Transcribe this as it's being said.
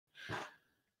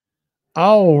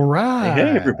All Hey, right.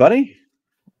 everybody.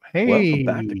 Welcome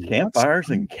back to Hey, Campfires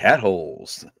and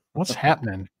Catholes. what's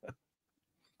happening?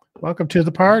 Welcome to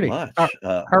the Not party. much.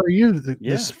 How are you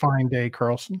Yeah, this fine day,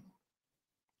 Carlson?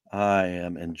 I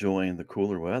am enjoying the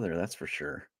cooler weather, that's for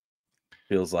sure.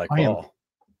 Feels like I am. fall.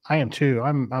 I am too.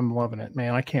 I'm loving it,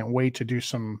 man. I can't wait to do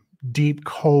some deep,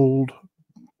 cold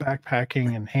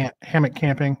backpacking and hammock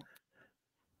camping.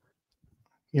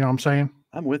 You know what I'm saying?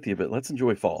 I'm with you, but let's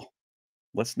enjoy fall.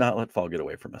 Let's not let fall get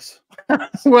away from us.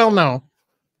 Well, no,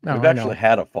 We've I know. actually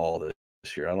had a fall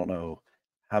this year. I don't know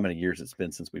how many years it's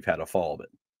been since we've had a fall, but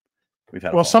we've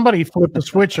had a Well, fall. somebody flipped the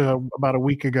switch about a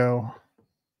week ago,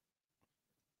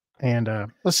 and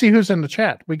let's see who's in the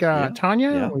chat. We got Yeah,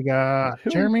 Tanya, yeah. we got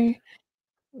Woohoo. Jeremy,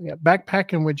 we got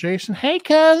backpacking with Jason. Hey,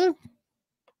 cousin.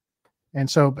 And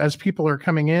so, as people are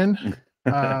coming in,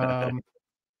 um,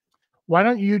 why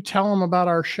don't you tell them about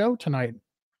our show tonight?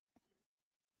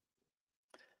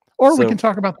 Or we can So,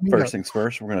 talk about the first meetup. things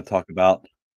first, we're going to talk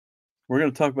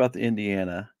about the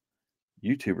Indiana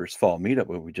YouTubers fall meetup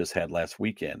that we just had last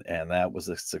weekend, and that was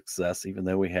a success. Even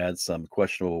though we had some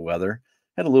questionable weather,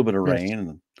 had a little bit of Yes. rain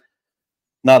and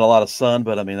not a lot of sun,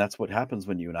 but I mean that's what happens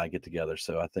when you and I get together.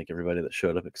 So I think everybody that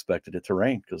showed up expected it to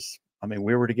rain because I mean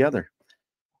we were together.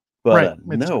 But Right.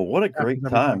 It no, what a happens great every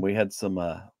time! time. We had some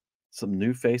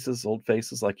new faces, old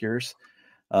faces like yours.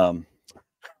 Um,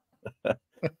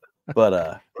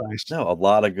 but Nice. no, a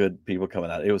lot of good people coming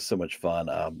out. It was so much fun.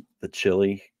 The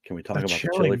chili. Can we The talk about the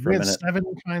chili. chili for We a had minute? 7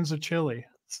 kinds of chili.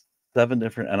 7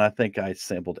 different, and I think I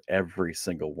sampled every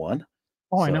single one.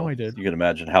 Oh, I know So I did. you can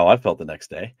imagine how I felt the next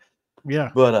day. Yeah.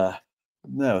 But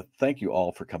no, thank you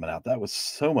all for coming out. That was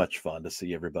so much fun to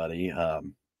see everybody. I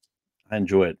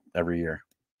enjoy it every year.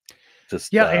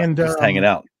 Yeah, and Just hanging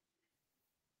out.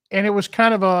 it was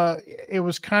kind of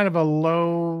a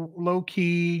low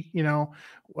key,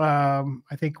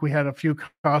 I think we had a few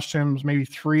costumes, maybe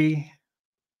 3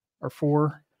 or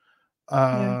 4.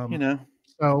 Yeah,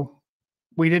 So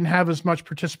we didn't have as much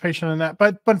participation in that,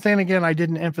 but then again, I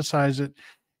didn't emphasize it,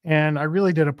 and I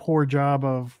really did a poor job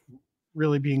of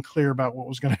really being clear about what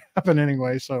was going to happen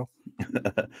anyway. So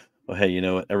well, hey, you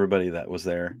know what? Everybody that was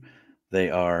there, they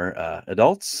are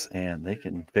adults and they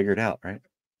can figure it out, right?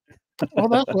 well,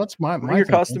 that's my Bring my your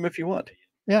thinking. costume if you want.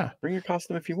 Yeah, Bring your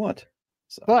costume if you want.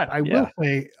 So but yeah.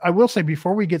 I will say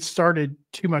before we get started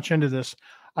too much into this,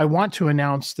 I want to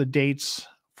announce the dates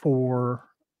for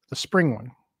the spring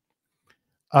one.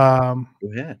 Go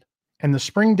ahead. And the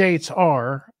spring dates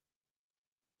are,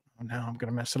 oh, now I'm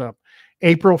going to mess it up.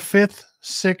 April 5th,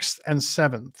 6th, and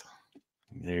 7th.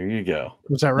 There you go.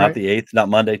 Was that Not right? the 8th, not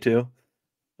Monday too.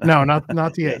 No, not the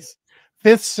 8th. Yes.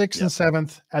 5th, 6th, and Yep.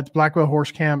 7th at the Blackwell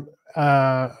Horse Camp.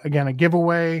 Again, a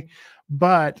giveaway,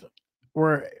 but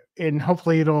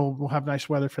hopefully we'll have nice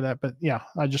weather for that. But yeah,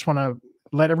 I just want to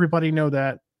let everybody know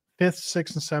that 5th,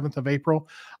 6th, and 7th of April,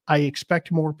 I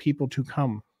expect more people to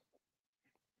come.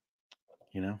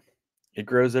 It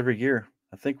grows every year.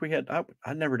 I think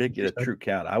I never did get a true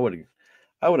count. I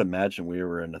would imagine we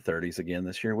were in the 30s again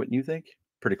this year, wouldn't you think?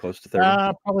 Pretty close to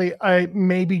 30. Probably I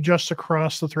maybe just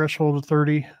across the threshold of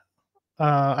 30.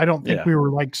 I don't think Yeah. we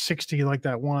were like 60 like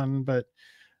that one, but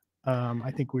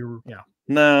I think we were, yeah.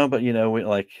 No, but we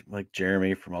like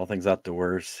Jeremy from All Things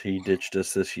Outdoors, he ditched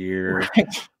us this year.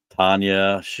 Right.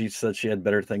 Tanya, she said she had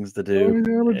better things to I do.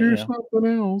 gotta do something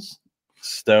else.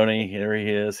 Stony, here he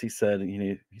is. He said,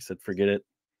 forget it.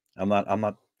 I'm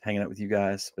not hanging out with you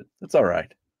guys, but it's all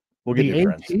right. We'll get new The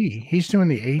friends. AT. He's doing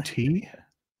the AT.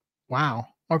 Wow.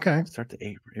 Okay. Start the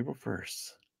April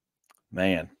 1st.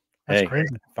 Man. That's Hey,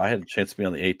 crazy. if I had a chance to be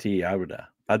on the AT,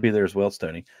 I'd be there as well,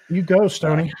 Stony. You go,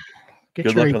 Stony. Get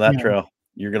Good your luck AT on that on. trail.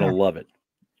 You're gonna Yeah. love it.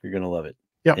 You're gonna love it.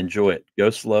 Yep. Enjoy it. Go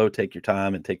slow, take your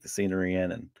time, and take the scenery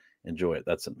in and enjoy it.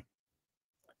 That's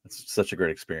such a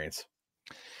great experience.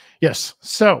 Yes.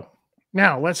 So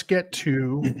now let's get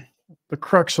to the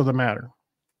crux of the matter.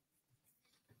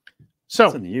 So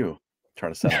Listen to you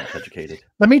trying to sound educated.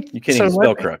 You can't so even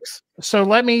spell crux. So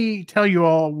let me tell you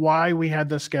all why we had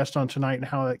this guest on tonight and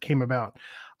how that came about.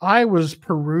 I was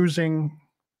perusing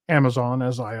Amazon,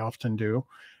 as I often do,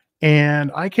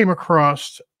 and I came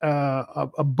across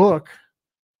a book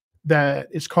that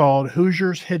is called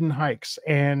Hoosiers Hidden Hikes.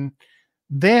 And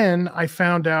then I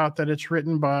found out that it's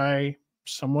written by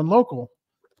someone local,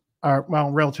 well,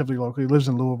 relatively local. He lives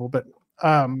in Louisville, but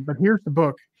here's the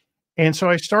book. And so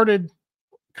I started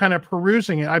kind of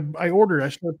perusing it. I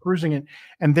started perusing it,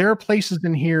 and there are places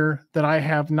in here that I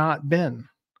have not been.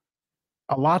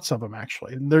 Lots of them,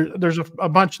 actually. There's a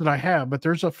bunch that I have, but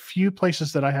there's a few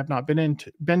places that I have not been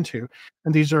to,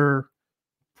 and these are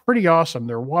pretty awesome.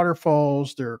 They're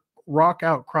waterfalls, they're rock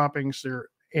outcroppings, they're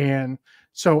And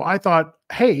so I thought,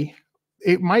 hey,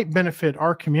 it might benefit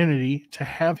our community to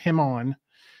have him on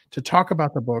to talk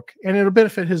about the book, and it'll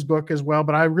benefit his book as well.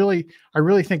 But I really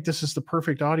think this is the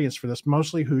perfect audience for this,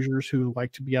 mostly Hoosiers who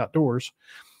like to be outdoors.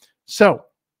 So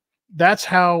that's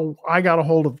how I got a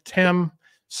hold of Tim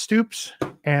Stoops,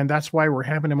 and that's why we're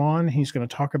having him on. He's going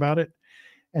to talk about it.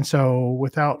 And so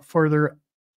without further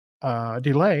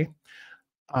delay,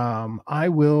 we're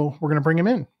going to bring him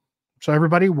in. So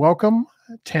everybody, welcome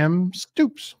Tim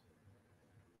Stoops.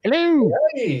 Hello.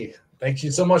 Hey, thank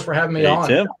you so much for having me on.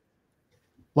 Tim.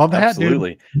 Love the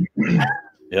Absolutely. hat, dude.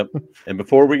 Yep. And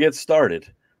before we get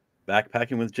started,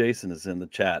 Backpacking with Jason is in the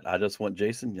chat. I just want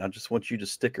you to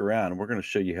stick around, and we're going to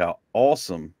show you how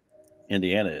awesome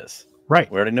Indiana is. Right.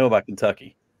 We already know about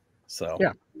Kentucky. So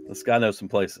yeah, this guy knows some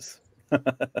places.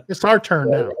 It's our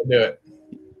turn now. Do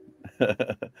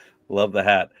it. Love the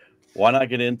hat. Why not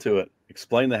get into it?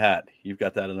 Explain the hat. You've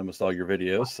got that in almost all your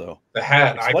videos. So the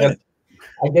hat.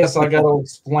 I guess I got to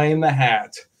explain the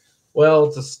hat.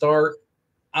 Well, to start,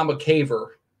 I'm a caver,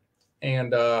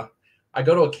 and I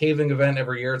go to a caving event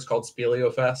every year. It's called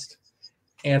Speleo Fest,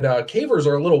 and cavers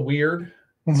are a little weird.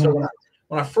 Mm-hmm. So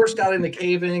when I first got into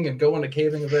caving and going to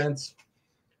caving events,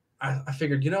 I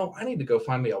figured, I need to go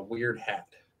find me a weird hat.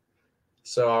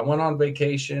 So I went on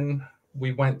vacation.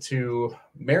 We went to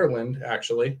Maryland,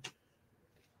 actually,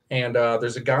 and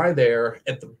there's a guy there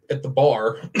at the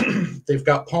bar. They've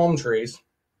got palm trees,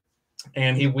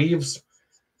 and he weaves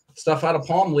stuff out of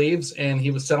palm leaves, and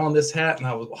he was selling this hat, and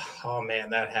I was, oh man,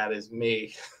 that hat is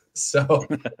me. So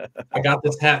I got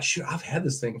this hat. Shoot, I've had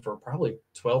this thing for probably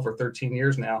 12 or 13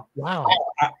 years now. Wow.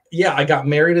 I got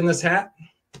married in this hat.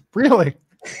 Really?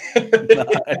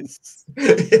 Nice.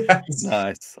 Yes.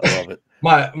 Nice. I love it.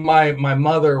 My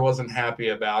mother wasn't happy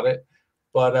about it,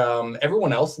 but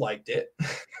everyone else liked it.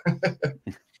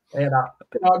 And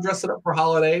I dress it up for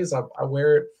holidays. I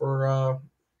wear it for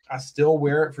I still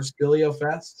wear it for Speleo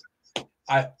Fest.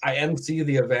 I MC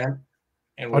the event,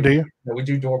 and we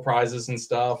do door prizes and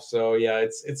stuff. So yeah,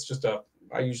 it's just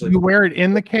I usually wear it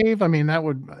in the cave. I mean, that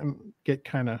would it's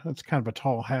kind of a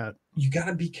tall hat. You got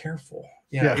to be careful.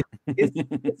 Yeah.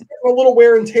 It's a little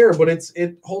wear and tear, but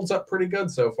it holds up pretty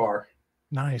good so far.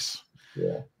 Nice.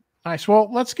 Yeah. Nice. Well,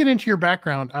 let's get into your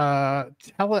background. I'll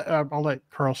let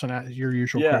Carlson ask your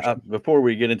usual question. Before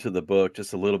we get into the book,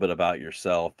 just a little bit about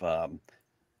yourself.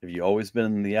 Have you always been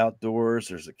in the outdoors,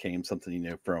 or is it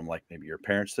something from like maybe your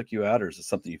parents took you out, or is it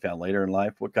something you found later in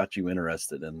life? What got you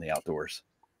interested in the outdoors?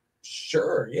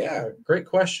 Sure. Yeah. Great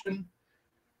question.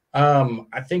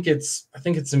 I think it's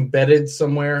embedded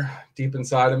somewhere deep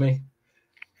inside of me,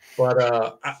 but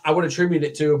I would attribute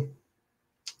it to,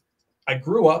 I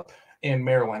grew up in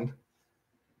Maryland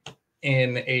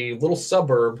in a little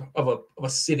suburb of a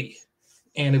city,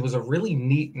 and it was a really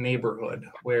neat neighborhood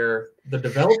where the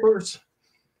developers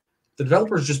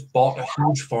just bought a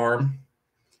huge farm,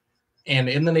 and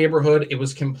in the neighborhood it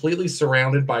was completely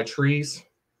surrounded by trees.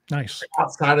 Nice.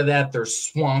 Outside of that, there's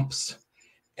swamps,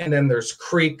 and then there's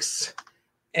creeks,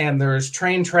 and there's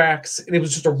train tracks, and it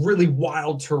was just a really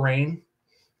wild terrain.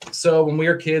 So when we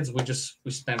were kids,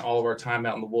 we spent all of our time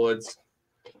out in the woods,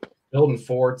 building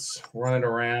forts, running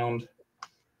around.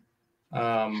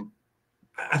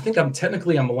 I think I'm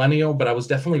technically a millennial, but I was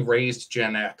definitely raised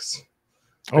Gen X.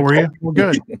 Oh, were you? Well,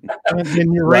 good.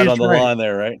 And you're right on the line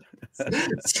there, right?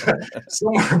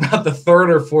 Somewhere about the 3rd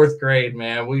or 4th grade,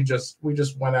 man. We just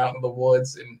went out in the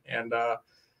woods and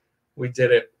we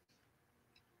did it.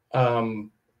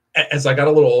 As I got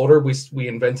a little older, we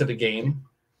invented a game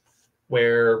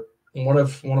where one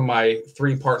of my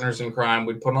 3 partners in crime,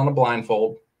 we'd put on a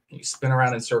blindfold, and you spin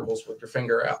around in circles with your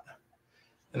finger out,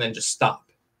 and then just stop.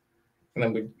 And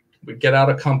then we'd get out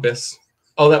a compass.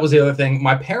 Oh, that was the other thing.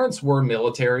 My parents were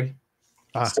military.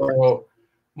 So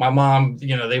my mom,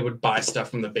 they would buy stuff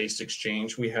from the base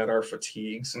exchange. We had our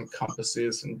fatigues and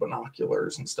compasses and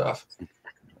binoculars and stuff.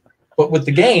 But with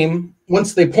the game,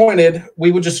 once they pointed,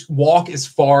 we would just walk as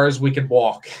far as we could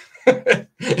walk.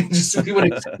 We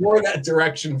would explore that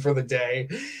direction for the day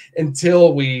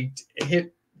until we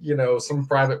hit, some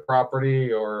private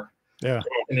property or an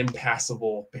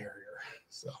impassable barrier.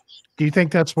 So, do you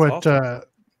think that's what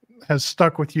has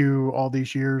stuck with you all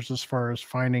these years as far as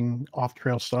finding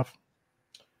off-trail stuff?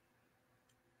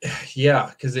 Yeah,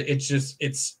 because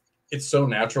it's so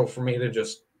natural for me to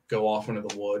just go off into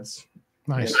the woods.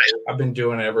 Nice. I've been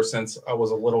doing it ever since I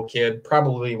was a little kid,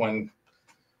 probably when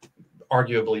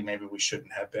arguably maybe we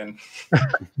shouldn't have been.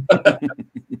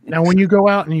 Now, when you go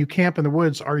out and you camp in the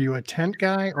woods, are you a tent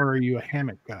guy or are you a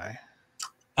hammock guy?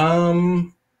 Boy,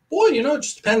 it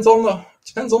just depends on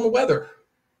the weather.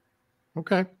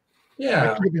 Okay.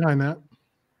 Yeah. I can get behind that.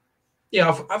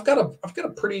 Yeah, I've got a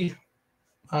pretty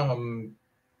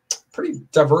pretty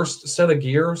diverse set of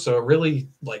gear, so it really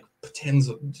like depends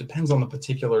on the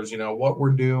particulars, you know, what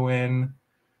we're doing,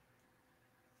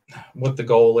 what the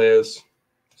goal is.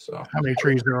 So how many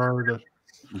trees there are, how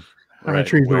many Right,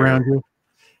 trees where, around you.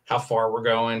 how far we're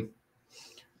going.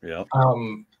 yeah.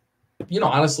 You know,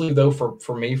 honestly though,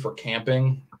 for me, for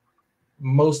camping,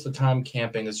 most of the time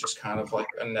camping is just kind of like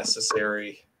a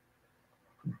necessary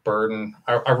burden.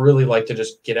 I really like to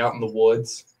just get out in the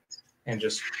woods and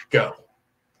just go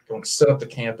and set up the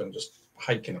camp and just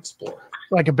hike and explore.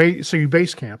 Like a base, so you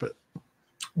base camp it.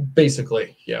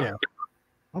 Basically, yeah. Yeah.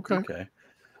 Okay. Okay.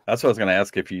 That's what I was going to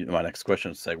ask. If you, my next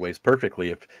question segues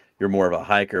perfectly. If you're more of a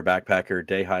hiker, backpacker,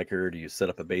 day hiker, do you set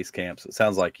up a base camp? So it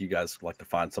sounds like you guys like to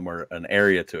find somewhere, an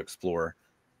area to explore,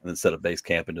 and then set up base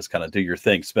camp and just kind of do your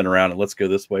thing, spin around, and let's go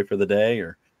this way for the day.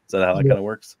 Or is that how that kind of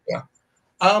works? Yeah.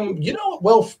 You know,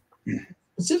 well,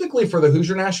 specifically for the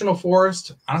Hoosier National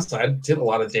Forest, honestly, I did a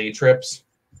lot of day trips.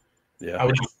 Yeah. I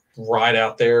would just ride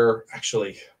out there.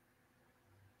 Actually,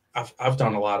 I've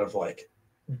done a lot of like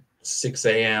 6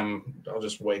 a.m. I'll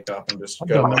just wake up and just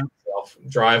go by myself,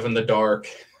 drive in the dark.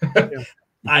 Yeah.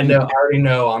 I already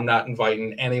know I'm not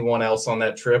inviting anyone else on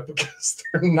that trip because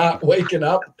they're not waking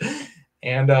up.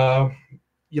 And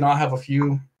you know, I have a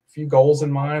few goals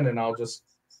in mind, and I'll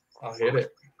hit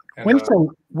it. And,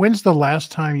 when's the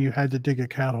last time you had to dig a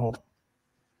cat hole?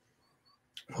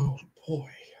 Oh boy!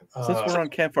 Since we're on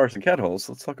Campfires and Catholes,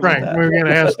 let's talk about that. We're going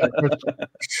to ask that question.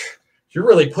 You're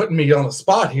really putting me on the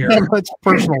spot here. That's a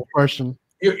personal question.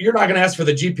 You're not going to ask for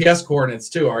the GPS coordinates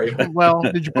too, are you? Well,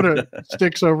 did you put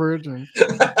sticks over it? And...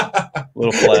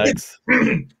 Little flags.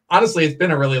 Honestly, it's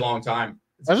been a really long time.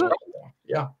 Has it?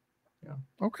 Yeah.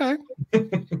 Okay.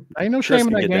 I ain't no shame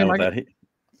in that game.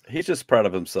 He's just proud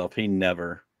of himself. He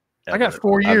never. I got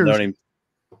 4 years. I've known him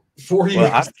 4 years.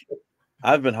 Well,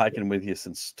 I've been hiking with you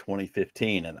since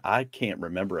 2015, and I can't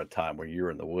remember a time where you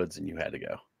were in the woods and you had to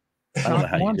go. I don't know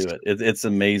how you do it. It's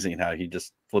amazing how he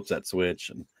just flips that switch.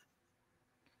 And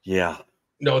yeah,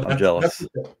 no, I'm jealous.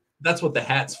 That's what the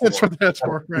hat's for. That's what that's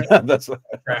for, right? That's what,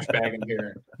 trash bag in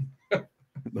here.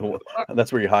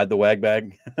 That's where you hide the wag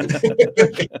bag.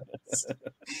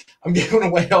 I'm giving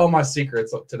away all my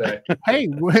secrets today. Hey,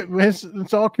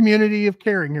 it's all community of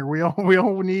caring here. We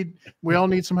all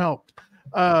need some help.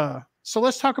 So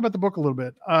let's talk about the book a little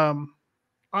bit.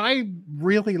 I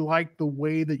really like the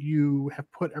way that you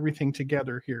have put everything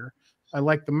together here. I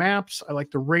like the maps. I like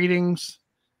the ratings.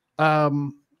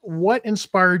 What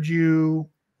inspired you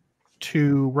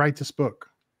to write this book?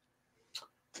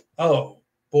 Oh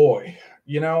boy.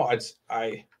 You know, as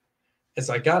I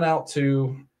got out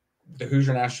to the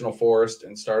Hoosier National Forest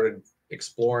and started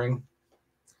exploring,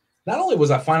 not only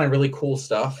was I finding really cool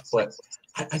stuff, but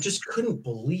I just couldn't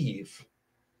believe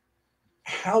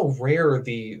how rare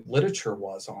the literature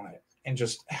was on it, and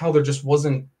just how there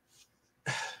wasn't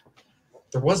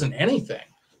anything.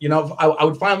 You know, I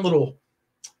would find little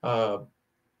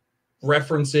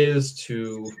references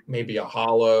to maybe a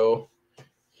hollow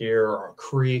here or a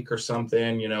creek or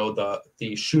something, you know,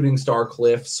 the Shooting Star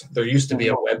Cliffs. There used to be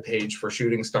a web page for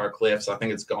Shooting Star Cliffs. I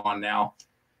think it's gone now.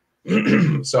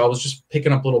 So I was just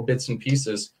picking up little bits and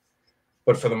pieces.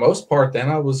 But for the most part,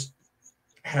 then I was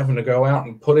having to go out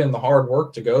and put in the hard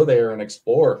work to go there and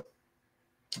explore.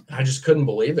 I just couldn't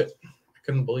believe it. I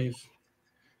couldn't believe.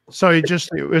 So it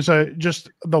was just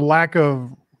the lack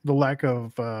of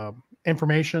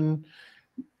information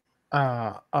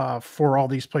for all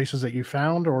these places that you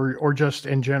found, or just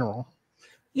in general?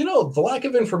 You know, the lack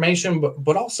of information,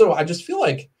 but also I just feel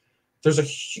like there's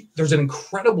an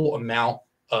incredible amount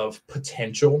of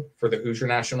potential for the Hoosier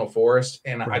National Forest,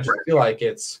 and I just feel like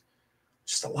it's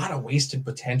just a lot of wasted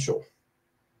potential.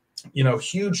 You know,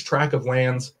 huge tract of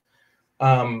lands.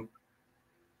 You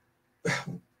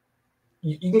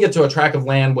can get to a tract of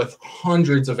land with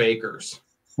hundreds of acres,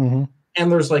 and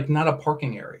there's like not a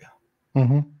parking area.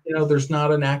 You know, there's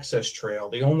not an access trail.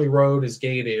 The only road is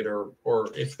gated, or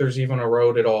if there's even a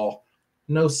road at all,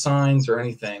 no signs or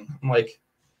anything. I'm like,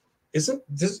 isn't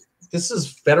this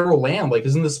is federal land? Like,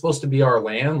 isn't this supposed to be our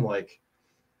land? Like,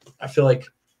 I feel like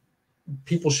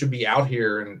people should be out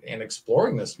here and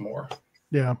exploring this more.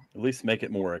 Yeah. At least make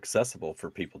it more accessible for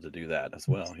people to do that as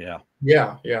well. Yeah.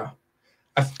 Yeah. Yeah.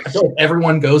 I feel like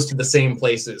everyone goes to the same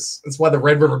places. That's why the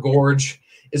Red River Gorge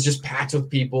is just packed with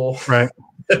people. Right.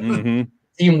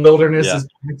 Team Wilderness is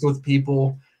packed with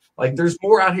people. Like, there's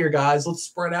more out here, guys. Let's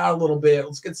spread out a little bit.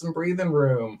 Let's get some breathing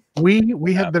room.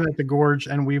 We have been at the gorge,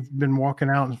 and we've been walking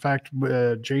out. In fact,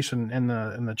 Jason in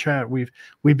the chat, we've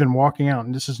been walking out,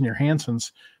 and this is near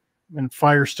Hanson's, and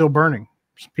fire's still burning.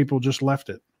 People just left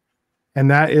it. and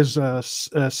that is a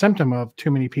symptom of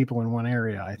too many people in one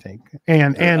area, I think,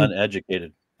 and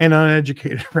uneducated and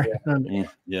uneducated, right?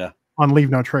 Yeah. On leave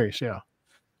no trace. Yeah.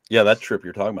 Yeah, that trip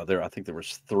you're talking about there, I think there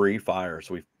was 3 fires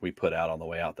we put out on the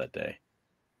way out that day.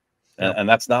 And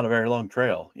that's not a very long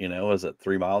trail, is it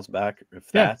 3 miles back, if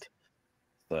that?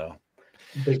 So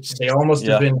they almost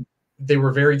have been, they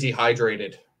were very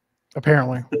dehydrated.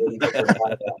 Apparently.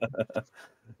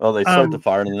 Well, they start the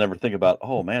fire and they never think about,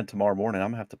 oh man, tomorrow morning I'm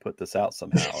gonna have to put this out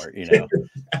somehow, or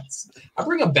I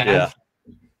bring a bag. Yeah.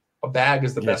 A bag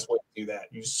is the best way to do that.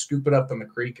 You scoop it up in the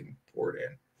creek and pour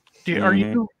it in.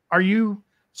 Are you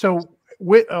so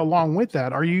along with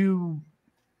that, are you,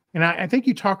 and I think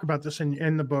you talk about this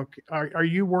in the book, are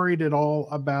you worried at all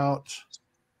about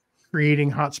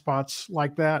creating hotspots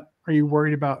like that? Are you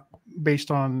worried about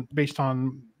based on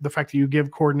the fact that you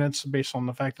give coordinates, based on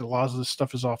the fact that a lot of this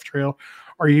stuff is off trail?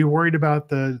 Are you worried about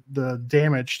the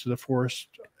damage to the forest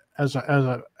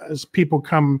as people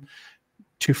come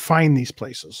to find these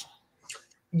places?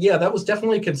 Yeah, that was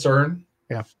definitely a concern.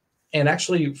 Yeah. And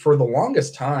actually, for the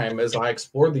longest time, as I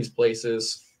explored these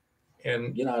places,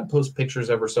 and I'd post pictures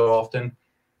ever so often,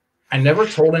 I never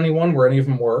told anyone where any of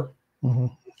them were. Mm-hmm.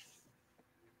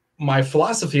 My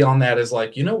philosophy on that is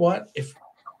like, you know what?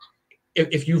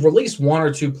 If you release 1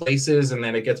 or 2 places and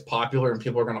then it gets popular and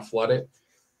people are going to flood it,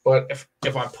 but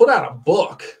if I put out a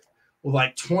book with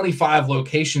like 25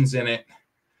 locations in it,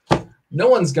 no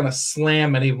one's going to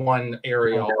slam any one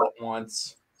area all at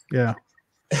once. Yeah.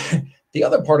 The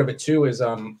other part of it too is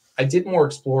I did more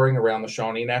exploring around the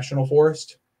Shawnee National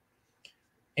Forest.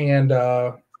 And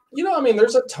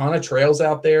there's a ton of trails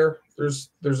out there. There's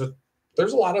a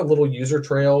lot of little user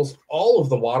trails. All of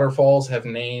the waterfalls have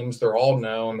names. They're all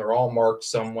known. They're all marked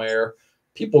somewhere.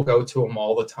 People go to them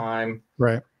all the time.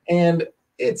 Right. And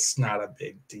it's not a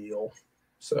big deal.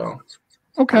 So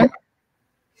okay.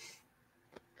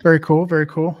 Very cool. Very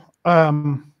cool.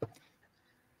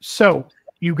 So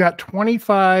you've got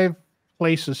 25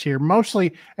 places here,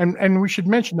 mostly, and we should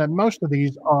mention that most of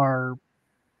these are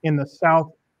in the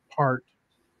south part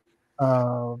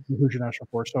of the Hoosier National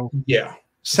Forest. So yeah,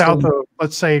 south of,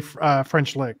 let's say,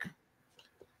 French Lick.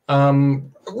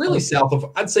 Really south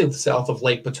of, I'd say south of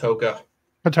Lake Patoka.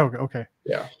 Patoka, okay.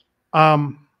 Yeah.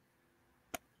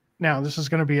 Now this is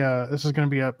going to be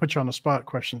a put you on the spot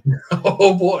question.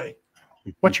 Oh boy.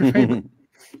 What's your favorite?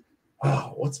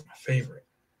 Oh, what's my favorite?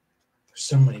 There's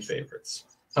so many favorites.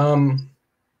 I'm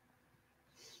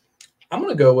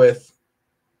gonna go with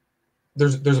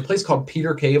there's a place called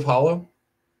Peter Cave Hollow.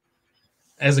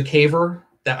 As a caver,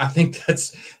 that I think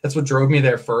that's what drove me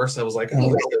there first. I was like,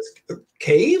 oh, this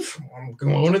cave? I'm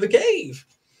going to the cave.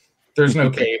 There's no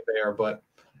cave there, but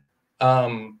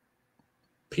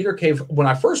Peter Cave. When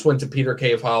I first went to Peter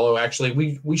Cave Hollow,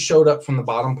 actually, we showed up from the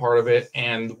bottom part of it,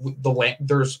 and the land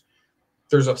there's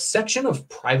a section of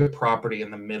private property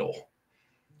in the middle.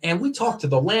 And we talked to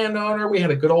the landowner. We had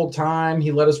a good old time.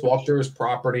 He let us walk through his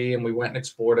property, and we went and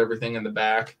explored everything in the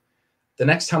back. The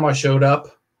next time I showed up,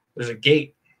 there's a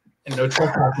gate and no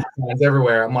trespassing signs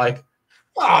everywhere. I'm like,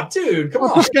 oh, dude, come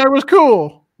on. This guy was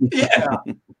cool. Yeah.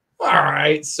 All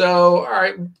right.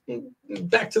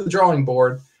 Back to the drawing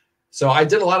board. So I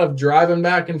did a lot of driving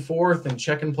back and forth and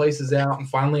checking places out. And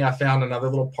finally, I found another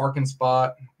little parking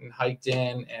spot and hiked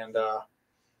in. And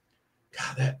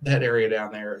God, that area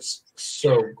down there is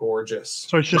so gorgeous.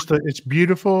 So it's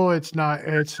beautiful. It's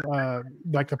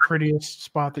like the prettiest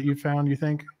spot that you found, you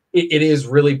think? It is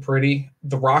really pretty.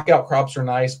 The rock outcrops are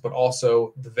nice, but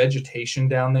also the vegetation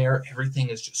down there, everything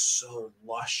is just so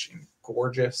lush and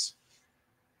gorgeous.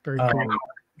 Very cool.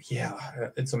 Yeah,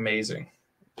 it's amazing.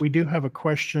 We do have a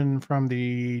question from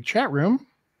the chat room.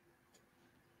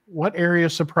 What area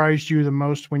surprised you the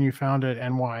most when you found it,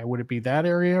 and why? Would it be that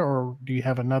area, or do you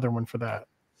have another one for that?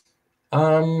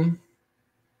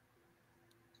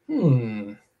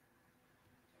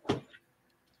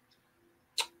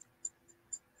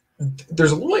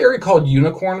 There's a little area called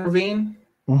Unicorn Ravine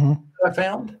that I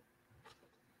found.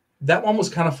 That one was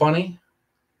kind of funny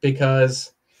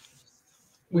because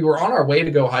we were on our way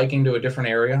to go hiking to a different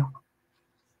area.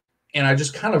 And I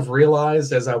just kind of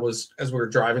realized as we were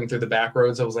driving through the back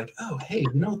roads, I was like, oh, hey,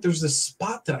 there's this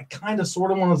spot that I kind of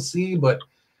sort of want to see, but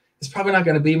it's probably not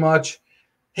going to be much.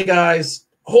 Hey guys,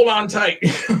 hold on tight.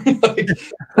 I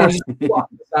just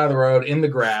walked the side of the road in the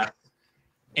grass.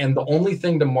 And the only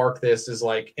thing to mark this is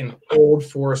like an old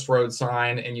forest road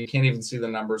sign, and you can't even see the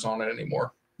numbers on it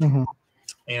anymore. Mm-hmm.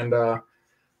 And I'm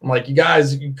like, you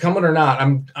guys, you coming or not?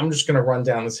 I'm just gonna run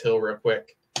down this hill real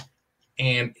quick.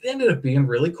 And it ended up being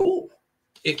really cool.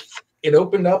 It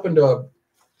opened up into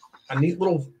a neat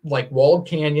little like walled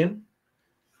canyon.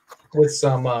 with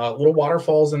some little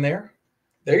waterfalls in there.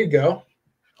 There you go.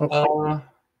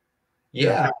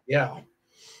 Yeah.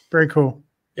 Very cool.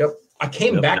 Yep. I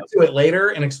came back to it later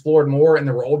and explored more, and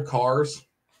there were old cars.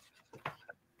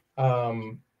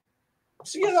 So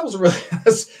yeah, that was really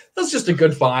that's just a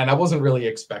good find. I wasn't really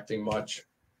expecting much.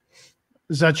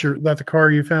 Is that the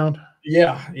car you found?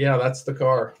 Yeah, that's the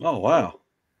car. Oh wow.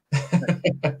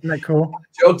 Isn't that cool? I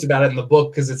joked about it in the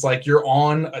book because it's like you're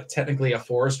on technically a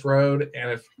forest road,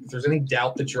 and if there's any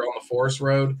doubt that you're on the forest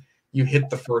road, you hit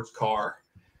the first car,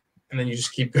 and then you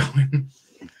just keep going.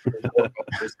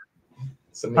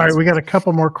 All right, we got a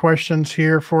couple more questions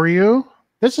here for you.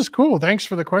 This is cool. Thanks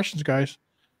for the questions, guys.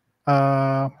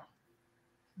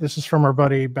 This is from our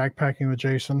buddy Backpacking with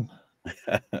Jason.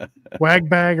 Wag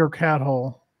bag or cat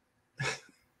hole?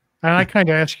 And I kind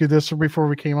of asked you this before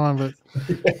we came on, but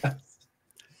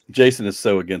Jason is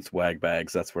so against wag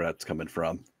bags. That's where that's coming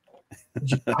from.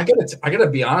 I gotta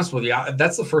be honest with you.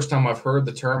 That's the first time I've heard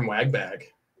the term wag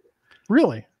bag.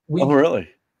 Really? Really?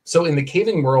 So in the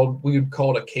caving world, we would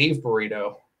call it a cave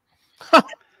burrito.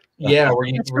 Yeah, where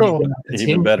you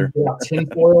even better. Tin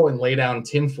foil and lay down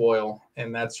tin foil,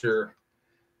 and that's your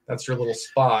little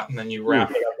spot, and then you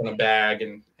wrap it up in a bag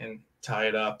and tie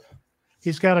it up.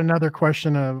 He's got another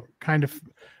question of kind of,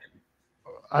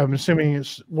 I'm assuming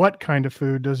it's what kind of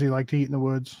food does he like to eat in the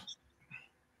woods?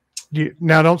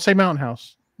 Now don't say Mountain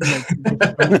House. Oh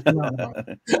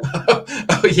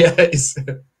yeah,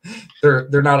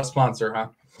 they're not a sponsor, huh?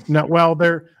 No, well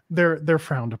they're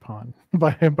frowned upon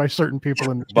by certain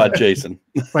people in by Jason.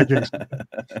 By Jason.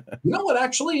 You know what?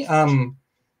 Actually, I'm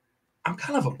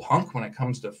kind of a punk when it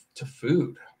comes to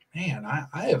food. Man,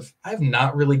 I have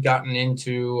not really gotten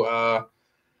into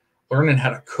learning how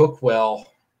to cook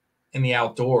well in the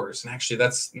outdoors. And actually,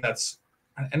 that's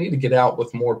I need to get out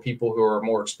with more people who are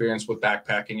more experienced with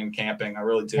backpacking and camping. I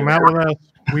really do. Come out with us.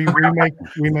 We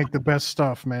make the best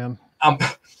stuff, man. I'm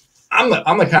the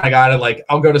kind of guy that, like,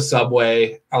 I'll go to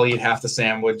Subway, I'll eat half the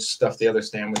sandwich, stuff the other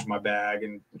sandwich in my bag,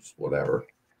 and just whatever.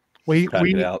 We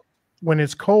when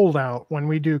it's cold out, when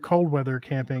we do cold weather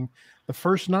camping, the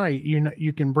first night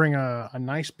you can bring a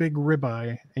nice big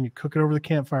ribeye and you cook it over the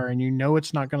campfire, and you know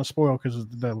it's not going to spoil because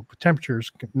the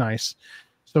temperature's nice.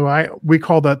 So we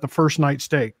call that the first night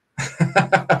steak.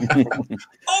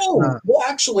 Well,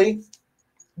 actually,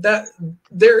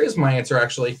 there is my answer.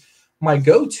 Actually, my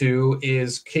go-to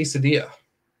is quesadilla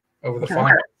over the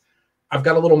fire. I've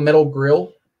got a little metal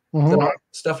grill.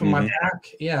 Stuff in my pack.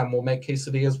 Yeah, and we'll make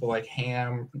quesadillas with like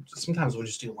ham. Sometimes we'll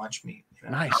just do lunch meat.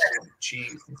 Nice.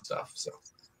 Cheese and stuff. So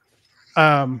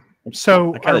I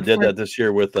kind of did that this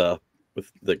year with the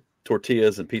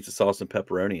tortillas and pizza sauce and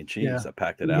pepperoni and cheese. I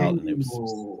packed it out, and it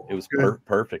was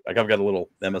perfect. Like, I've got a little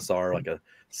MSR, like a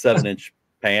 7-inch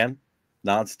pan,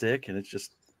 non-stick, and it's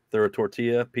just throw a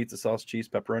tortilla, pizza sauce, cheese,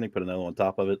 pepperoni, put another one on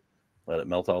top of it, let it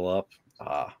melt all up.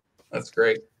 That's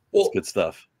great. Well, it's good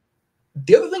stuff.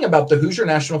 The other thing about the Hoosier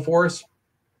National Forest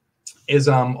is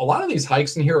a lot of these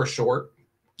hikes in here are short.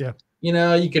 Yeah.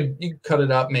 You could cut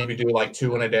it up, maybe do like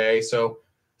 2 in a day. So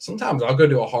sometimes I'll go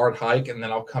do a hard hike and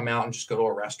then I'll come out and just go to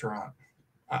a restaurant.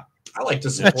 I like to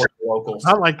support the locals.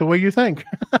 I like the way you think.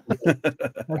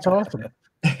 That's awesome.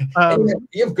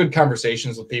 You have good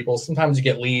conversations with people. Sometimes you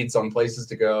get leads on places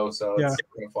to go. So it's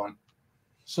kind of fun.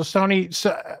 So Stoney,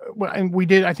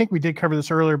 and I think we did cover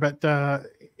this earlier, but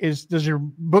does your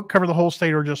book cover the whole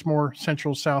state or just more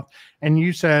central south? And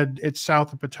you said it's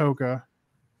south of Patoka,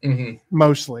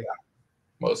 mostly. Yeah,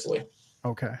 mostly.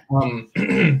 Okay.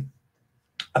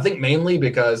 I think mainly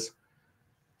because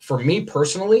for me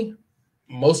personally,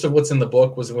 most of what's in the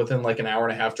book was within like an hour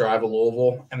and a half drive of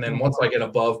Louisville, and then once I get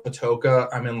above Patoka,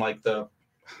 I'm in like the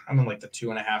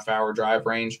 2.5 hour drive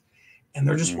range, and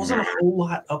there just wasn't a whole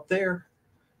lot up there.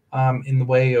 In the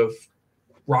way of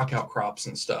rock outcrops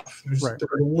and stuff. There was a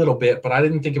little bit, but I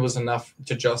didn't think it was enough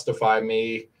to justify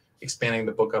me expanding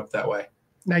the book up that way.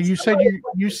 Now you said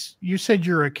you said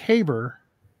you're a caver.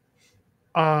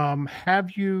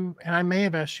 Have you, and I may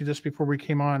have asked you this before we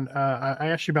came on, I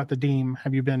asked you about the Deem.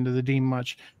 Have you been to the Deem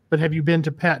much? But have you been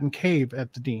to Patton Cave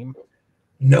at the Deem?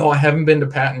 No, I haven't been to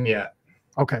Patton yet.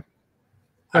 Okay.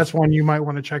 That's one you might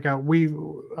want to check out.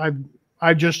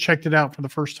 I just checked it out for the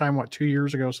first time, 2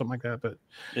 years ago, something like that. But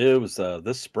it was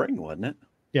this spring, wasn't it?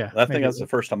 Yeah, I think that's the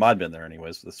first time I'd been there.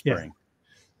 Anyways, this spring.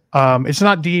 Yeah. It's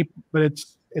not deep, but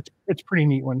it's pretty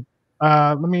neat one.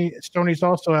 Stoney's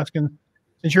also asking,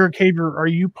 since you're a caver, are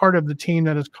you part of the team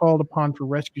that is called upon for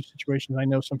rescue situations? I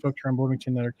know some folks are on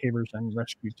Bloomington that are cavers and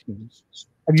rescue teams.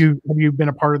 Have you been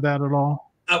a part of that at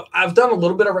all? I've done a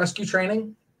little bit of rescue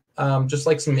training, just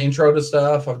like some intro to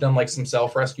stuff. I've done like some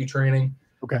self-rescue training.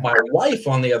 Okay. My wife,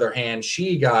 on the other hand,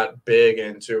 she got big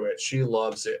into it. She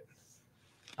loves it.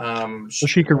 So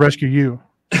she could rescue you.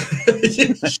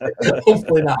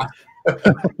 Hopefully not.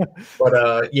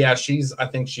 But yeah, I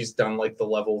think she's done like the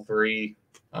level 3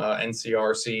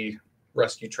 NCRC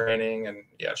rescue training, and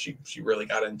yeah, she really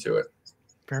got into it.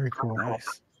 Very cool.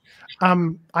 Nice.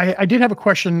 I did have a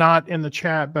question not in the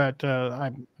chat, but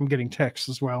I'm getting texts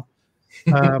as well.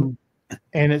 And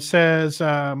it says,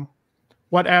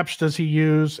 what apps does he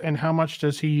use and how much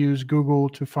does he use Google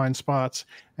to find spots?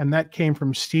 And that came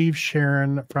from Steve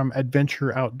Sharon from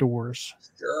Adventure Outdoors.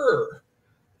 Sure.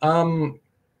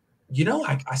 You know,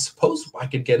 I suppose I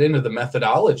could get into the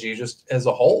methodology just as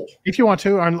a whole. If you want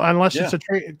to, unless it's a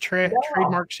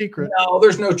trademark secret. No,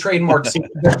 there's no trademark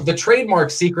secret. The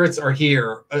trademark secrets are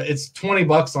here. It's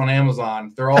 $20 on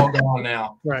Amazon. They're all gone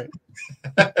now. Right.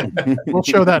 We'll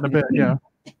show that in a bit. Yeah.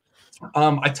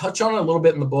 I touch on it a little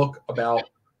bit in the book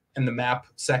in the map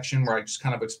section where I just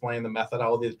kind of explain the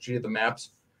methodology of the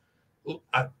maps.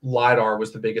 LiDAR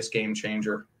was the biggest game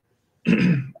changer.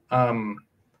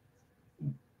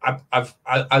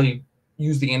 I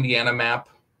use the Indiana map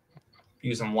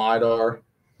using LiDAR.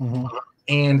 Mm-hmm.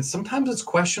 And sometimes it's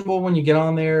questionable when you get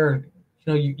on there.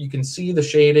 You know, you can see the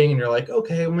shading and you're like,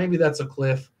 okay, well, maybe that's a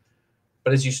cliff.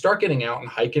 But as you start getting out and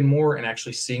hiking more and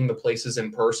actually seeing the places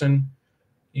in person,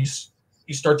 you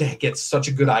start to get such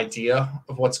a good idea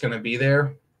of what's going to be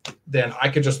there. Then I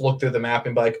could just look through the map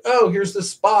and be like, oh, here's the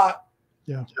spot.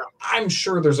 Yeah. I'm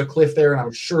sure there's a cliff there and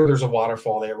I'm sure there's a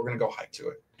waterfall there. We're going to go hike to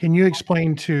it. Can you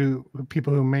explain to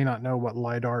people who may not know what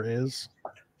LiDAR is?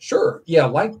 Sure. Yeah.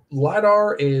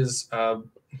 LiDAR is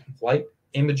light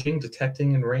imaging,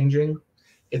 detecting, and ranging.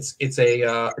 It's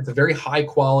a very high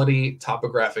quality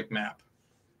topographic map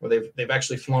where they've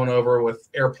actually flown over with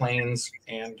airplanes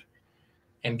and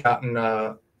gotten I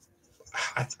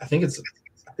think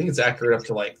it's accurate up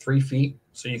to like 3 feet,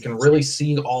 so you can really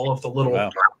see all of the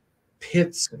little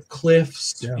pits and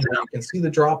cliffs. Yeah. You can see the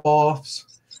drop offs.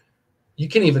 You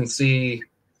can even see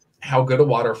how good a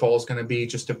waterfall is going to be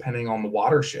just depending on the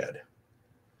watershed.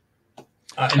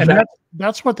 And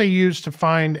that's what they use to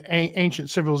find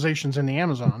ancient civilizations in the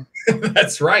Amazon.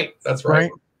 That's right. That's right.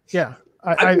 Yeah,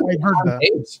 I heard that.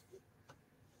 Caves.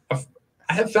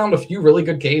 I have found a few really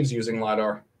good caves using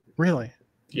LiDAR. Really?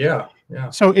 Yeah. Yeah.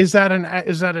 So is that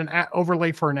an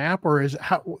overlay for an app, or is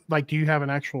do you have an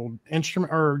actual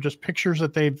instrument or just pictures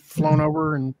that they've flown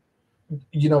over? And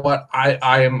you know what?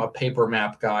 I am a paper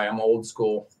map guy. I'm old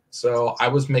school. So I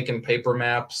was making paper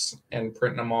maps and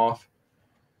printing them off.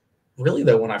 Really,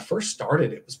 though, when I first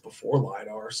started, it was before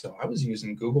LiDAR. So I was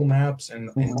using Google Maps and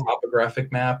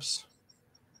topographic maps.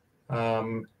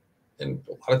 And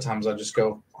a lot of times I just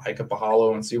go hike up a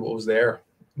hollow and see what was there.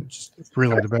 It's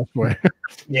really the best way.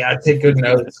 Yeah, I take good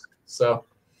notes. So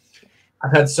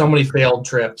I've had so many failed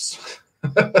trips.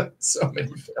 So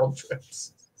many failed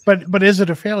trips. But is it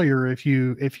a failure if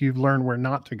you've learned where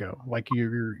not to go? Like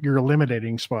you're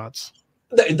eliminating spots.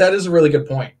 That is a really good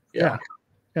point. Yeah.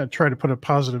 Yeah. Try to put a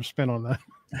positive spin on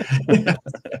that.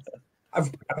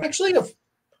 I've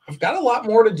got a lot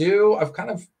more to do. I've got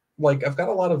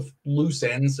a lot of loose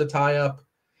ends to tie up,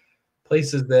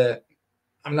 places that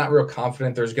I'm not real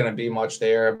confident there's going to be much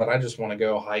there, but I just want to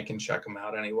go hike and check them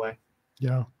out anyway.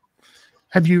 Yeah.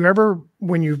 Have you ever,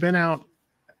 when you've been out,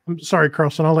 I'm sorry,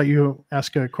 Carlson, I'll let you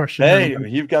ask a question. Hey,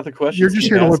 you've got the question. You're just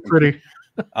here to look pretty.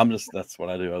 That's what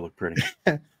I do. I look pretty.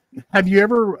 Have you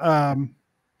ever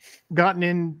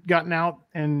gotten out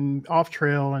and off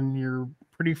trail and you're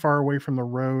pretty far away from the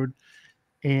road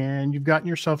and you've gotten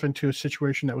yourself into a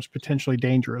situation that was potentially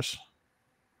dangerous?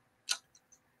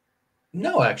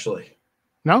 No, actually.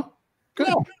 No? Good.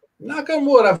 No, knock on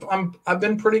wood. I've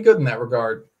been pretty good in that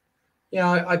regard.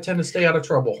 Yeah, I tend to stay out of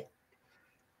trouble.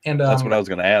 And that's what I was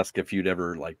going to ask, if you'd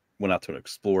ever went out to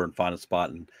explore and find a spot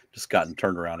and just gotten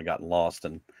turned around and gotten lost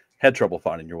and had trouble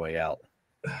finding your way out.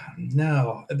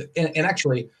 No, and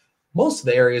actually, most of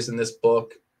the areas in this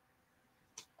book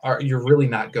you're really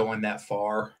not going that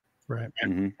far. Right.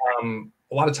 Mm-hmm.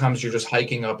 A lot of times you're just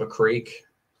hiking up a creek,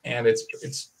 and it's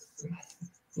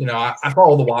I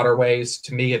follow the waterways.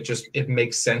 To me, it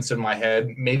makes sense in my head.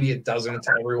 Maybe it doesn't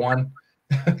to everyone.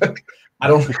 I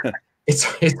don't. It's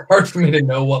hard for me to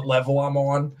know what level I'm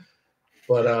on,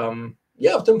 but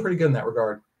yeah, I've done pretty good in that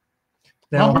regard.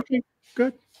 Now, okay,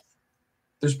 good.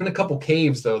 There's been a couple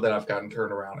caves though that I've gotten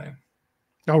turned around in.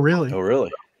 Oh, really? Oh,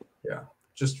 really? Yeah,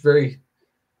 just very,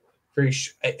 very.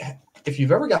 If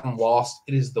you've ever gotten lost,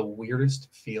 it is the weirdest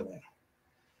feeling.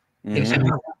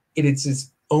 Mm-hmm.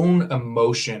 It's own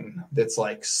emotion that's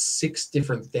like 6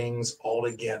 different things all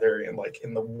together and like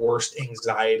in the worst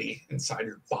anxiety inside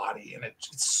your body. And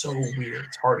it's so weird.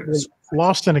 It's hard to describe.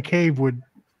 Lost in a Cave would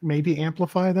maybe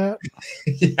amplify that.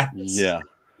 Yeah. Yeah.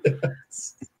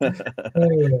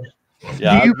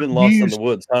 I've been lost in the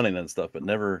woods hunting and stuff, but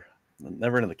never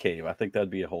into the cave. I think that'd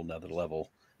be a whole nother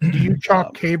level. Do you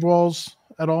chalk cave walls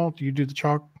at all? Do you do the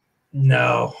chalk?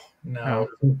 No.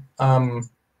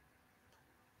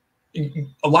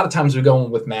 A lot of times we go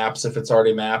in with maps if it's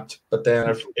already mapped, but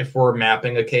then if we're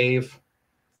mapping a cave,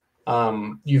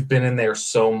 you've been in there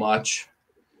so much,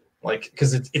 like,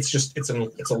 because it's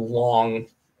a long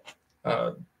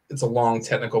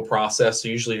technical process. So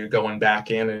usually you're going back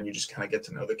in and you just kind of get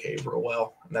to know the cave real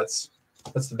well, and that's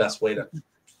the best way to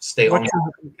stay on.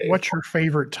 What's your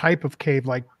favorite type of cave?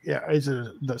 Like, is it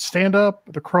the stand up,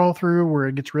 the crawl through, where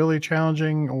it gets really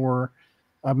challenging, or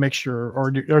a mixture,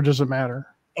 or does it matter?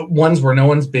 Ones where no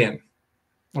one's been.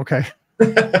 Okay.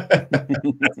 That's my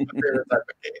favorite type of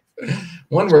cave.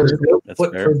 One where there's no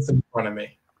footprints in front of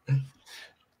me.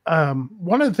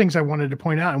 One of the things I wanted to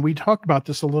point out, and we talked about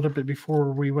this a little bit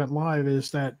before we went live, is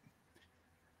that,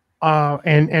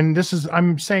 and this is,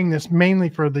 I'm saying this mainly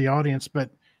for the audience, but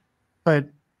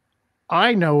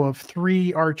I know of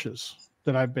 3 arches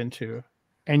that I've been to,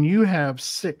 and you have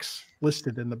 6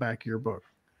 listed in the back of your book,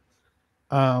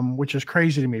 which is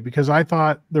crazy to me because I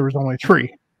thought there was only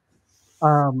 3.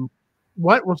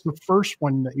 What was the first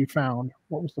one that you found?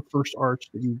 What was the first arch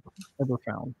that you ever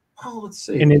found? Oh, let's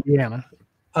see. In Indiana.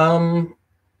 Now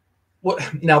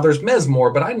there's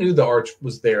Mesmore, but I knew the arch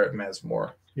was there at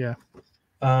Mesmore. Yeah.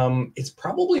 It's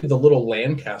probably the little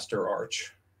Lancaster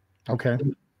arch. Okay.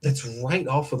 That's right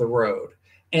off of the road.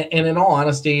 And in all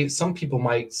honesty, some people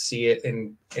might see it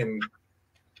and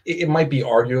it might be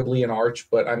arguably an arch,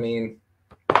 but I mean,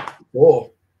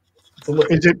 whoa.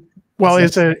 Is it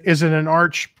an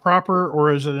arch proper,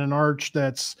 or is it an arch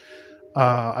that's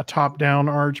a top-down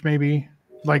arch, maybe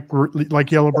like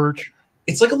Yellow Birch?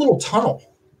 It's like a little tunnel.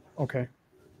 Okay.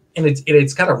 And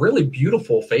it's got a really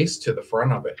beautiful face to the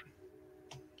front of it.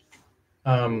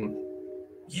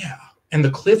 Yeah. And the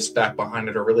cliffs back behind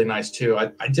it are really nice too.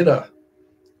 I did a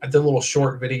little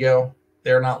short video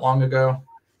there not long ago.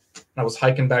 And I was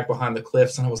hiking back behind the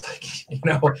cliffs and I was like, I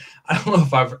don't know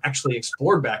if I've actually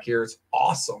explored back here. It's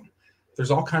awesome.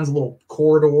 There's all kinds of little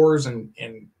corridors and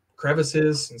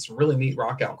crevices and some really neat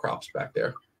rock outcrops back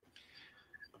there.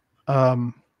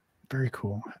 Very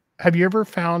cool. Have you ever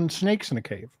found snakes in a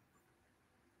cave?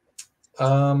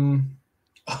 In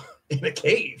a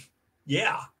cave?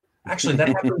 Yeah. Actually, that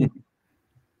happened.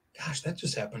 Gosh, that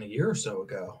just happened a year or so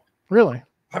ago. Really?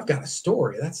 I've got a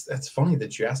story. That's funny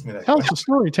that you asked me that. Tell us a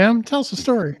story, Tim. Tell us a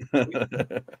story.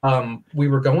 We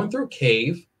were going through a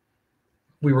cave.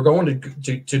 We were going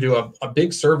to do a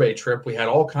big survey trip. We had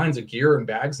all kinds of gear and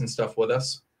bags and stuff with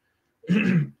us.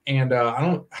 And I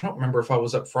don't remember if I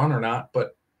was up front or not,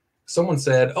 but someone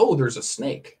said, "Oh, there's a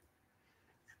snake."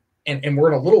 And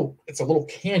we're in it's a little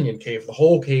canyon cave. The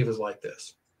whole cave is like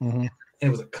this. Mm-hmm. And it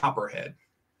was a copperhead.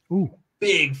 Ooh.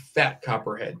 Big fat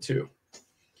copperhead too.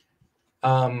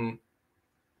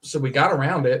 So we got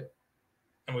around it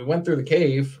and we went through the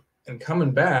cave, and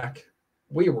coming back,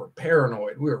 we were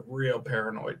paranoid. We were real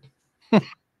paranoid.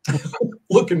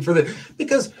 Looking for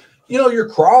because you're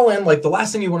crawling, like the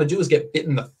last thing you want to do is get bit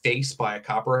in the face by a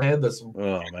copperhead.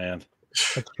 Oh man.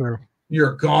 That's true.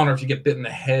 You're a goner if you get bit in the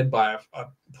head by a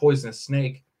poisonous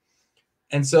snake.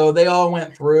 And so they all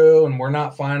went through, and we're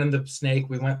not finding the snake.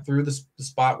 We went through the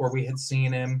spot where we had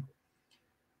seen him.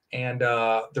 And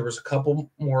there was a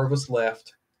couple more of us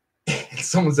left. And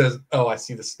someone says, "Oh, I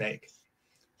see the snake."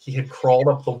 He had crawled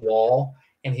up the wall,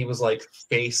 and he was like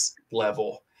face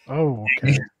level. Oh,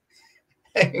 okay.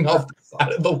 Hanging off the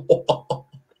side of the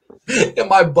wall. And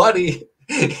my buddy,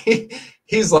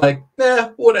 he's like, "Nah,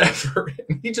 whatever."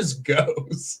 And he just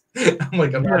goes. I'm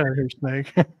like, "I'm not here,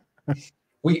 snake."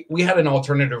 We had an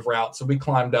alternative route, so we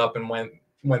climbed up and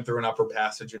went through an upper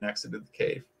passage and exited the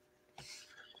cave.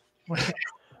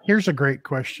 Here's a great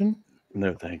question.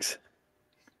 No, thanks.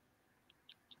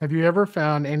 Have you ever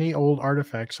found any old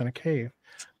artifacts in a cave?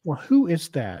 Well, who is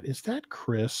that? Is that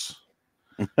Chris?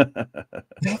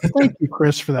 Thank you,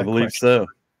 Chris, for that. I believe so.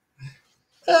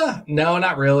 No,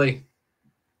 not really.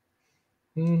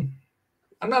 I'm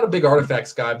not a big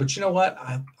artifacts guy, but you know what?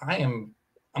 I'm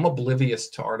oblivious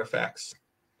to artifacts.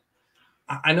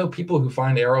 I know people who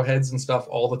find arrowheads and stuff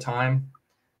all the time,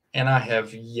 and I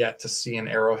have yet to see an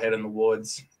arrowhead in the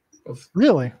woods.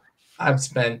 Really? I've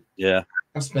spent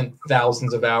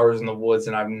thousands of hours in the woods,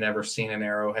 and I've never seen an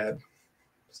arrowhead.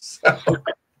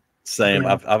 Same.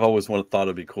 Yeah. I've always thought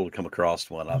it'd be cool to come across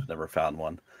one. I've never found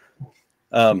one.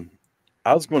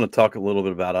 I was going to talk a little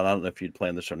bit about it. I don't know if you'd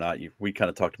planned this or not. We kind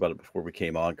of talked about it before we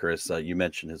came on, Chris. You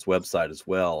mentioned his website as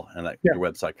well, and Yeah. your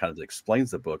website kind of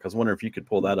explains the book. I was wondering if you could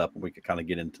pull that up and we could kind of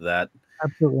get into that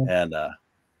Absolutely. and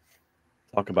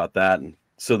talk about that. And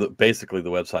so that basically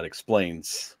the website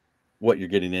explains what you're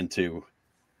getting into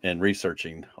and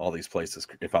researching all these places,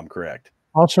 if I'm correct.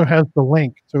 Also has the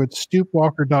link. So it's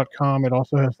stoopwalker.com. It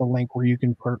also has the link where you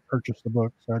can purchase the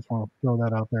book. So I just want to throw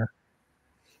that out there.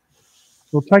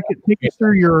 Well, take us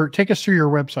through your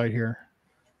website here.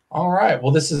 All right.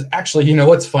 Well, this is actually, you know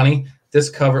what's funny?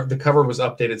 The cover was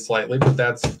updated slightly, but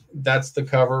that's the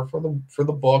cover for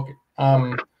the book.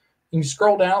 You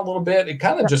scroll down a little bit. It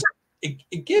kind of just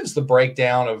it gives the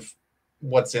breakdown of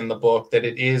what's in the book, that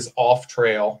it is off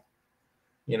trail.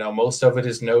 You know, most of it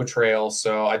is no trail.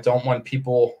 So I don't want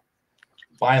people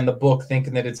buying the book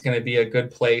thinking that it's going to be a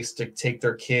good place to take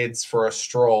their kids for a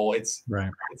stroll. It's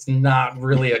not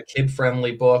really a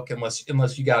kid-friendly book unless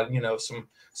you got, you know, some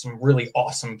really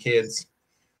awesome kids.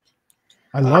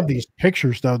 I love these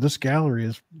pictures though. This gallery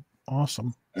is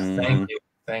awesome. Thank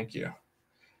you.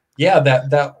 Yeah,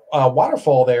 that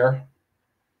waterfall there.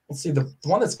 Let's see, the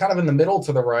one that's kind of in the middle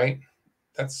to the right.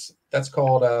 That's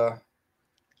called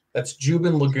that's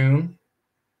Jubin Lagoon.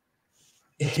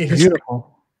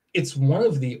 Beautiful. It's one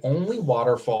of the only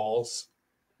waterfalls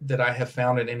that I have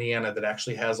found in Indiana that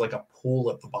actually has like a pool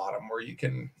at the bottom where you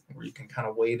can kind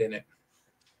of wade in it.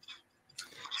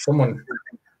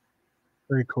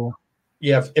 Very cool.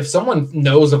 Yeah, if someone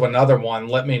knows of another one,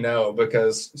 let me know,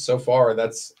 because so far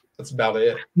that's about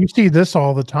it. You see this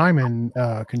all the time in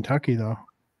Kentucky though.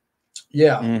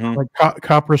 Yeah. Like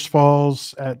Copperas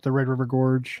Falls at the Red River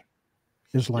Gorge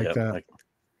is like that.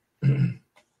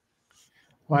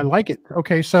 Well, I like it.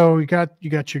 Okay, so you got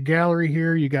your gallery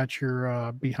here. You got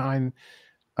your behind.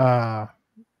 You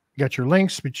got your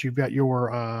links, but you've got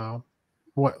your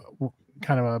what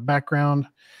kind of a background.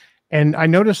 And I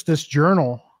noticed this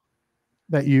journal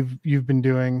that you've been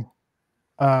doing.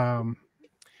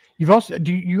 You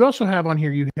also have on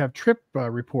here. You have trip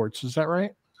reports. Is that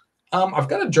right? I've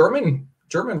got a German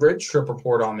Ridge trip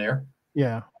report on there.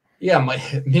 Yeah. Yeah.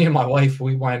 Me and my wife,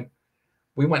 we went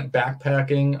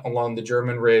backpacking along the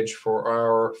German Ridge for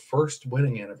our first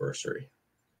wedding anniversary.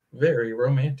 Very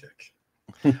romantic.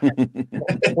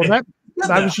 Well,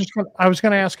 I was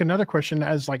going to ask another question,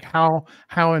 as like how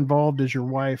involved is your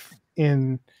wife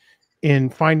in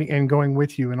finding and going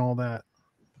with you and all that?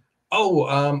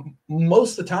 Oh,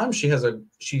 most of the time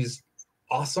she's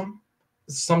awesome.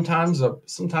 Sometimes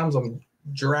I'm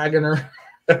dragging her.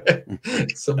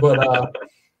 So, but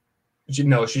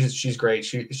she's great.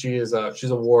 She's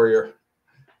a warrior.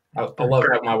 I love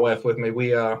having my wife with me.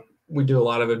 We do a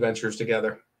lot of adventures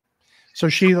together. So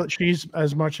she's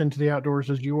as much into the outdoors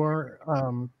as you are.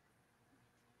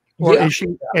 Or is she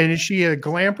a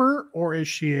glamper or is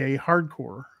she a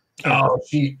hardcore camper?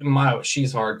 Oh,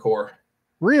 she's hardcore.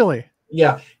 Really?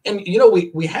 Yeah. And you know,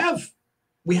 we have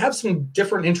some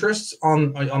different interests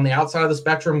on the outside of the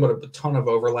spectrum, but a ton of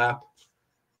overlap.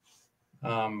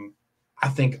 I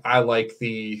think I like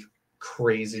the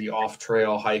crazy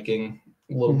off-trail hiking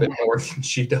a little bit more than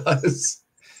she does.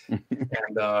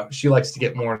 And she likes to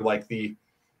get more like the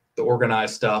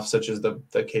organized stuff, such as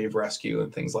the cave rescue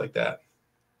and things like that.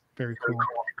 Very cool.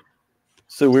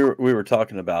 So we were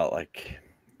talking about, like,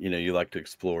 you know, you like to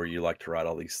explore, you like to write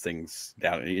all these things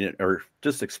down, or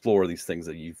just explore these things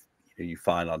that you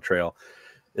find on trail.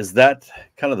 Is that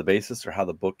kind of the basis, or how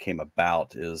the book came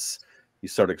about? Is you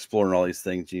started exploring all these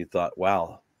things and you thought,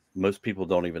 wow, most people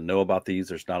don't even know about these.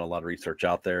 There's not a lot of research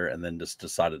out there. And then just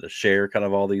decided to share kind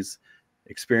of all these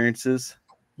experiences.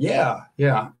 Yeah.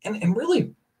 Yeah. And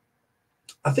really,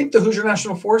 I think the Hoosier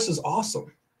National Forest is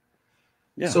awesome.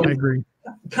 Yeah, so I agree.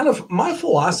 Kind of my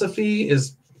philosophy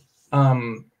is,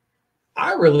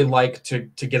 I really like to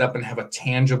get up and have a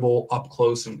tangible, up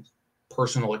close and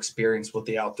personal experience with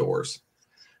the outdoors.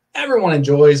 Everyone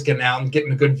enjoys getting out and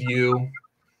getting a good view.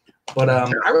 But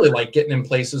I really like getting in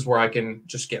places where I can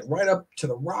just get right up to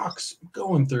the rocks,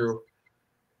 going through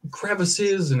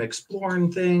crevices and exploring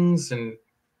things. And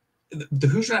the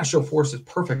Hoosier National Forest is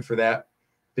perfect for that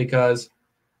because,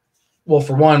 well,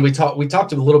 for one, we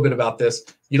talked a little bit about this.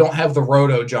 You don't have the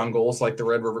roto jungles like the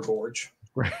Red River Gorge.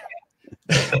 Right.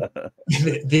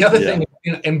 The other thing,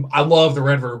 and I love the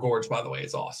Red River Gorge, by the way,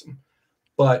 it's awesome.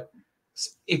 But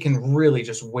it can really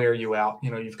just wear you out.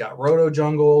 You know, you've got roto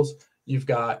jungles, you've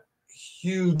got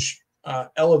huge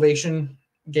elevation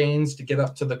gains to get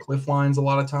up to the cliff lines a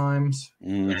lot of times.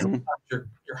 Sometimes you're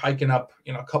hiking up,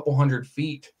 a couple 100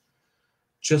 feet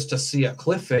just to see a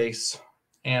cliff face.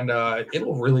 and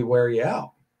it'll really wear you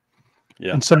out.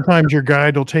 Yeah. And sometimes your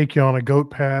guide will take you on a goat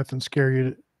path and scare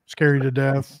you to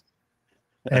death.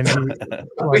 And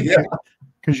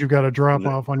because you've got a drop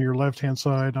off on your left hand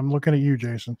side. I'm looking at you,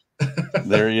 Jason.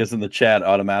 There he is in the chat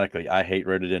automatically. I hate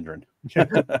rhododendron. Yeah.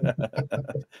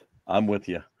 I'm with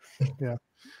you. Yeah.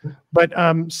 But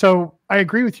so I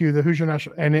agree with you, the Hoosier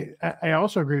National, and I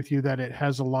also agree with you that it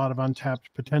has a lot of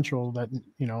untapped potential that,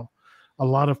 you know, a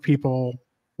lot of people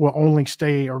will only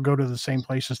stay or go to the same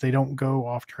places. They don't go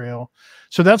off trail.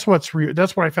 So that's what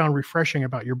I found refreshing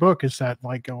about your book is that,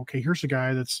 like, okay, here's a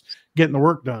guy that's getting the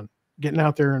work done, getting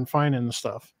out there and finding the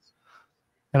stuff.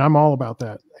 And I'm all about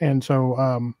that. And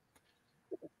so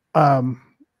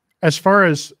as far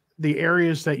as the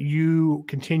areas that you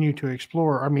continue to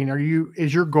explore, I mean,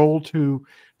 is your goal to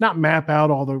not map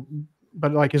out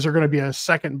but like, is there going to be a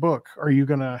second book? Are you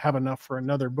going to have enough for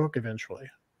another book eventually?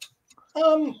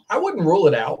 I wouldn't rule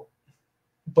it out,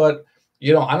 but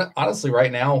you know, honestly,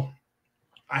 right now,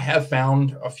 I have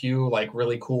found a few like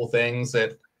really cool things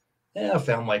that, I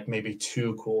found like maybe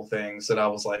 2 cool things that I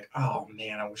was like, oh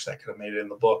man, I wish that could have made it in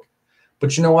the book.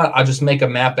 But you know what? I just make a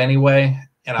map anyway,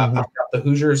 and I've got the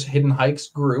Hoosiers Hidden Hikes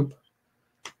group.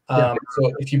 So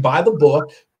if you buy the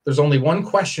book, there's only one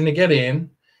question to get in,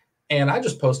 and I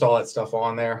just post all that stuff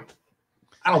on there.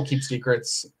 I don't keep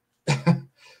secrets.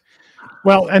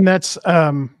 Well, and that's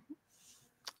how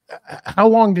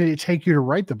long did it take you to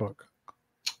write the book?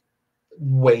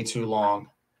 Way too long.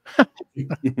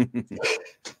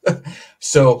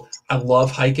 So I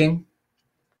love hiking.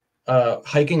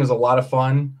 Hiking is a lot of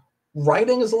fun.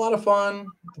 Writing is a lot of fun.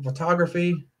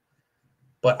 Photography.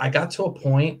 But I got to a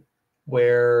point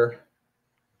where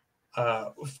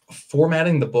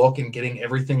formatting the book and getting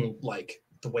everything like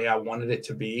the way I wanted it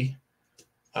to be,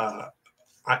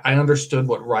 I understood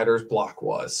what writer's block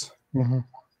was. Mm-hmm.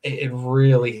 It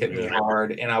really hit me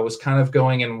hard, and I was kind of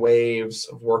going in waves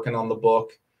of working on the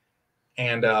book.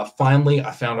 And finally,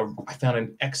 I found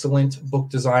an excellent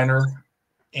book designer,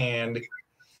 and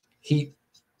he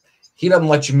doesn't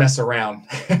let you mess around.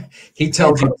 He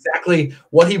tells you exactly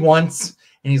what he wants,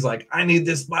 and he's like, "I need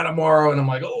this by tomorrow," and I'm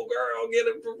like, "Oh, girl, I'll get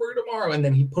it for tomorrow." And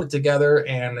then he put it together,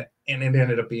 and it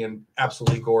ended up being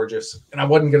absolutely gorgeous. And I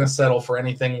wasn't going to settle for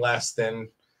anything less than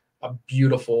a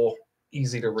beautiful,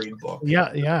 easy to read book. Yeah.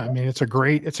 I mean, it's a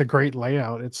great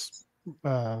layout.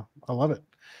 I love it.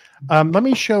 Let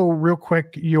me show real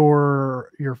quick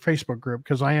your Facebook group,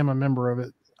 because I am a member of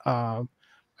it. I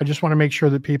just want to make sure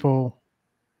that people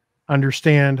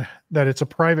understand that it's a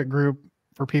private group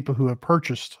for people who have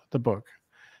purchased the book.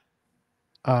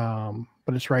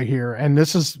 But it's right here, and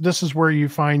this is where you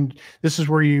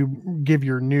give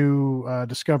your new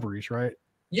discoveries, right?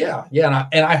 Yeah,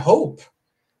 and I hope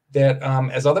that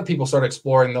as other people start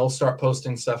exploring, they'll start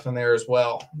posting stuff in there as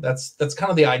well. That's kind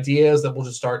of the idea, is that we'll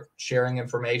just start sharing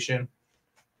information.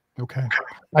 Okay.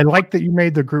 I like that you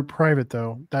made the group private,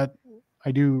 though. That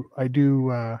I do. I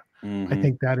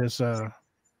think that is a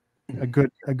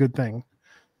good thing.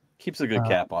 Keeps a good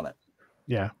cap on it.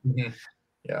 Yeah. Mm-hmm.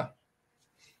 Yeah.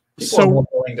 People are more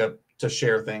willing to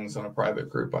share things in a private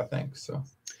group, I think.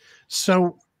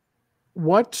 So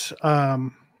what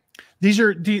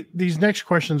these next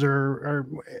questions are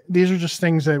these are just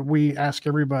things that we ask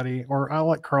everybody, or I'll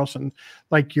let Carlson,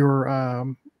 like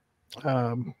your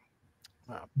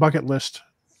bucket list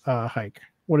hike.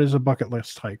 What is a bucket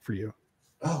list hike for you?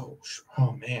 Oh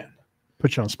man.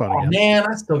 Put you on the spot again. Man,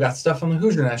 I still got stuff on the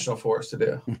Hoosier National Forest to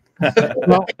do.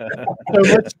 Well, so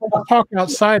let's talk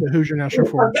outside of Hoosier National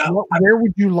Forest. Where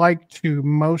would you like to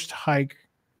most hike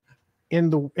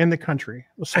in the country?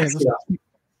 Let's say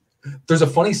there's a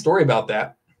funny story about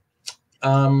that.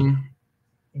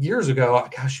 Years ago,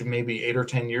 gosh, maybe 8 or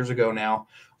 10 years ago now,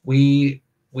 we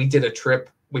did a trip.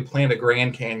 We planned a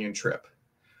Grand Canyon trip.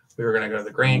 We were going to go to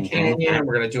the Grand Canyon.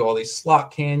 We're going to do all these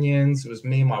slot canyons. It was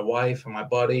me, my wife, and my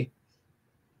buddy.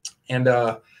 And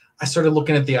I started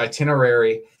looking at the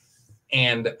itinerary,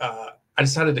 and I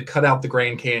decided to cut out the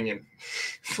Grand Canyon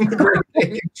from the Grand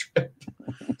Canyon trip.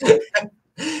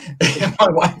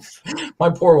 And my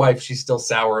poor wife, she's still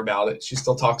sour about it. She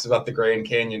still talks about the Grand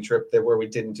Canyon trip there where we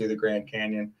didn't do the Grand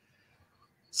Canyon.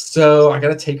 So I got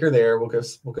to take her there. We'll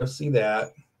go see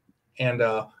that. And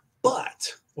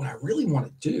but what I really want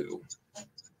to do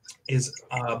is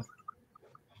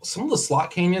some of the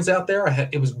slot canyons out there.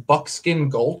 It was Buckskin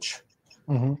Gulch.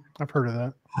 Mm-hmm. I've heard of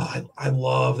that. I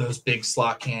love those big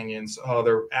slot canyons. Oh,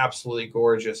 they're absolutely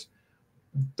gorgeous.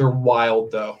 They're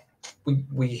wild though.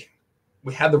 We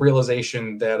had the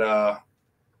realization that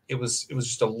it was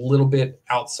just a little bit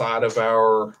outside of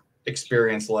our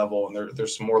experience level, and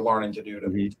there's some more learning to do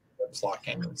to slot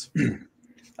canyons.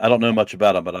 I don't know much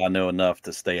about them, but I know enough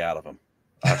to stay out of them.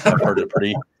 I've heard it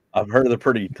pretty. I've heard they're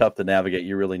pretty tough to navigate.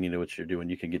 You really need to know what you're doing.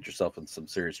 You can get yourself in some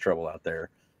serious trouble out there.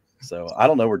 So I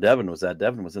don't know where Devin was at.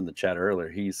 Devin was in the chat earlier.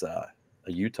 He's a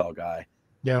Utah guy.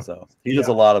 Yeah. So he does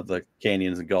a lot of the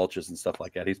canyons and gulches and stuff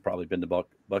like that. He's probably been to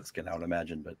Buckskin, I would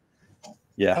imagine. But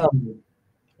yeah,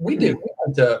 we did. We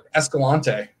went to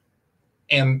Escalante,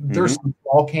 and there's some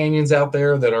small canyons out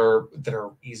there that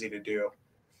are easy to do.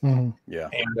 Yeah,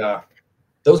 and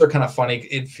those are kind of funny.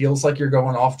 It feels like you're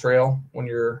going off trail when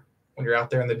you're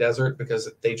out there in the desert because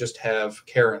they just have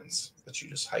cairns that you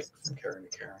just hike from cairn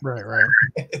to cairn. Right.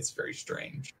 It's very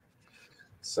strange.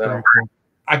 So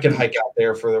I could hike out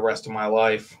there for the rest of my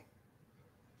life.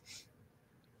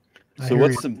 So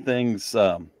what's some things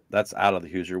that's out of the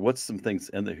Hoosier? What's some things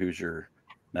in the Hoosier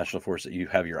National Forest that you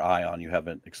have your eye on you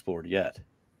haven't explored yet?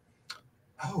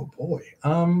 Oh boy.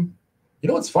 You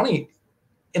know what's funny?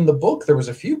 In the book, there was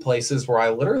a few places where I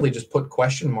literally just put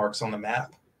question marks on the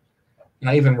map. And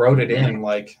I even wrote it in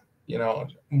like,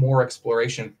 more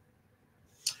exploration.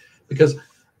 Because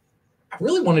I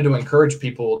really wanted to encourage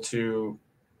people to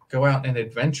go out and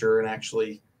adventure and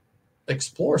actually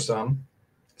explore some.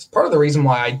 It's part of the reason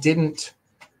why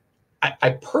I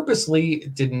purposely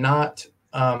did not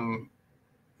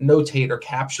notate or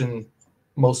caption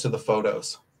most of the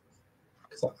photos.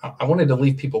 Because I wanted to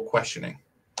leave people questioning.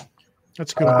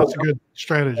 That's good. That's a good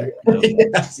strategy.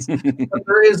 Yes. But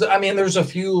there's a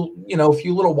few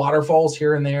little waterfalls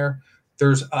here and there.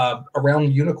 There's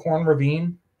around Unicorn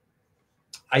Ravine.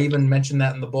 I even mentioned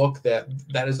that in the book that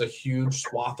is a huge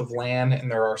swath of land, and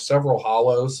there are several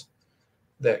hollows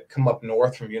that come up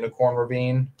north from Unicorn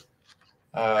Ravine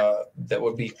that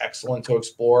would be excellent to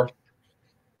explore.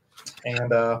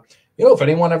 And if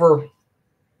anyone ever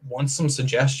wants some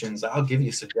suggestions, I'll give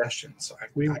you suggestions.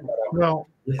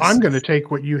 I'm going to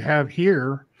take what you have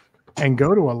here and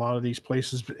go to a lot of these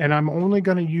places, and I'm only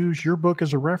going to use your book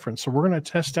as a reference. So we're going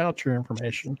to test out your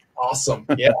information. Awesome.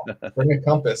 Yeah. Bring a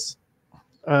compass.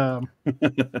 So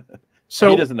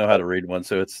he doesn't know how to read one,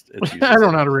 so it's I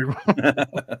don't know how to read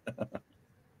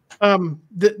one.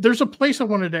 There's a place I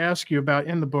wanted to ask you about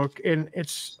in the book, and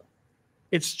it's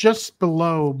just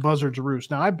below Buzzard's Roost.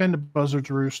 Now I've been to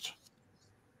Buzzard's Roost.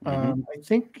 I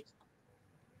think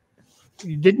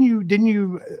didn't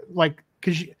you like,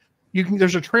 because you can,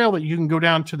 there's a trail that you can go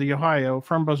down to the Ohio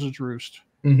from Buzzard's Roost.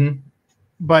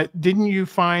 But didn't you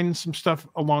find some stuff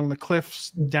along the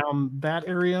cliffs down that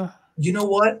area? You know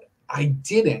what? I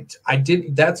didn't.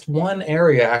 That's one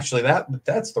area actually.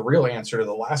 That's the real answer to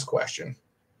the last question.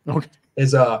 Okay.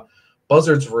 Is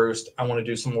Buzzard's Roost. I want to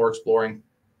do some more exploring.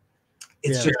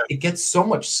 It's just it gets so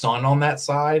much sun on that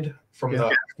side from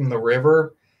the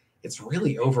river. It's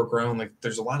really overgrown. Like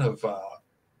there's a lot of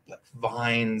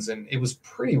vines, and it was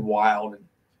pretty wild and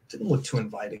didn't look too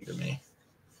inviting to me.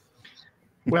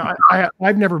 Well,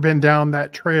 I've never been down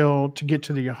that trail to get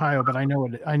to the Ohio, but I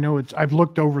know it's. I've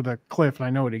looked over the cliff and I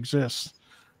know it exists.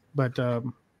 But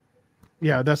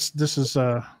this is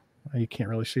you can't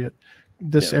really see it.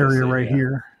 This area right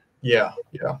here. Yeah.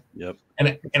 Yep.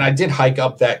 And I did hike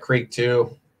up that creek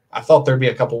too. I thought there'd be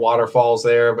a couple waterfalls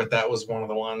there, but that was one of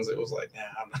the ones that was like,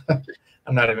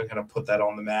 I'm not even going to put that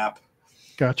on the map.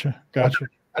 Gotcha.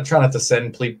 I try not to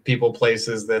send people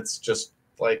places that's just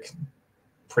like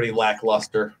pretty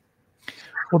lackluster.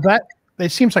 Well,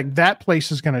 it seems like that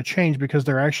place is going to change because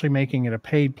they're actually making it a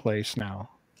paid place now.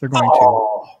 They're going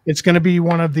to. It's going to be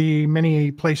one of the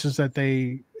many places that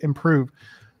they improve,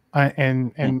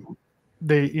 and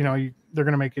they they're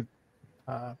going to make it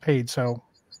paid. So,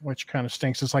 which kind of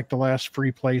stinks. It's like the last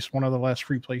free place, one of the last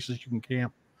free places you can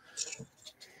camp.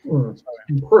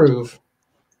 Improve.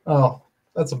 Oh,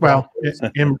 that's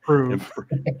improve.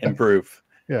 Improve.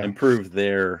 Yeah. Improve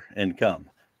their income.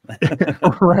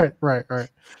 Right.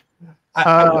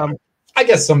 I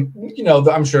guess some,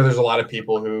 I'm sure there's a lot of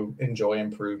people who enjoy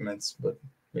improvements, but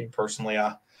me personally,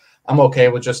 I'm okay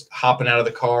with just hopping out of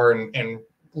the car and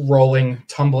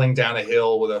tumbling down a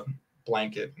hill with a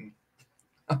blanket. And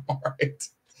I'm all right.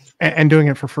 And doing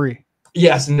it for free.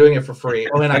 Yes, and doing it for free.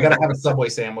 Oh, and I got to have a Subway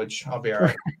sandwich. I'll be all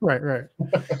right. Right.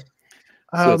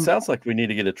 So it sounds like we need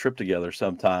to get a trip together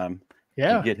sometime.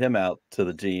 Yeah. And get him out to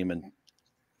the team and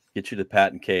get you to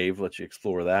Patton Cave, let you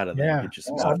explore that, and then get you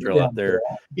some soft trail out there.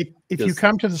 If you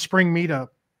come to the spring meetup,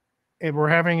 we're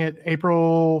having it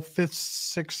April 5th,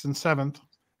 6th, and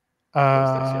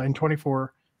 7th in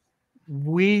 24.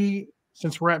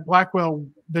 Since we're at Blackwell,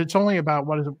 it's only about,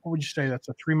 what would you say? That's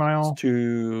a 3 mile?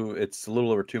 It's a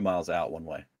little over 2 miles out one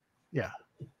way. Yeah.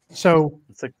 So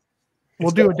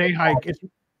we'll do a day hike.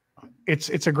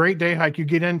 It's a great day hike. You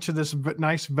get into this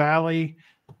nice valley,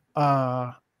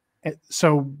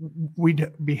 So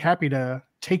we'd be happy to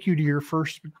take you to your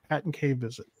first Patton Cave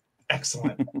visit.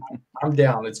 Excellent. I'm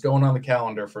down. It's going on the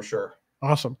calendar for sure.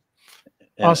 Awesome.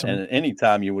 And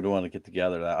anytime you would want to get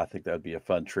together, I think that'd be a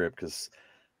fun trip, because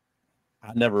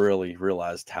I never really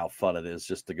realized how fun it is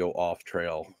just to go off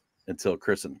trail until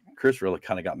Chris really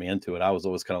kind of got me into it. I was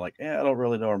always kind of like, I don't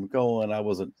really know where I'm going. I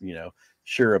wasn't,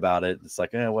 sure about it. It's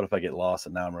like, what if I get lost?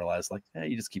 And now I'm realized, like,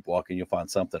 you just keep walking, you'll find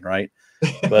something, right?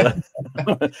 But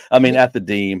I mean, at the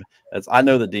Deem, I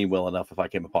know the Deem well enough. If I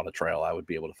came upon a trail, I would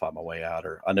be able to find my way out,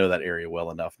 or I know that area well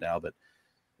enough now. But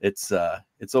it's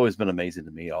always been amazing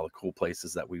to me, all the cool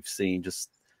places that we've seen.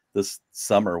 Just this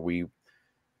summer, we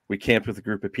camped with a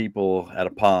group of people at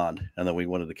a pond, and then we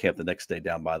wanted to camp the next day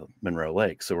down by the Monroe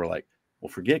Lake. So we're like, well,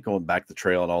 forget going back the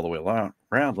trail and all the way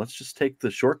around. Let's just take the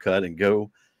shortcut and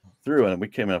go through. And we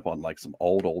came up on like some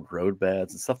old road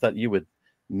beds and stuff that you would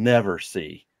never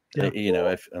see,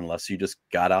 unless you just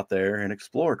got out there and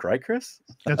explored, right, Chris?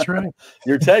 That's right.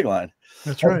 Your tagline.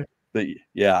 That's right. But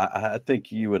yeah, I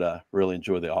think you would really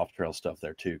enjoy the off trail stuff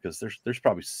there too, because there's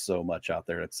probably so much out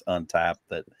there that's untapped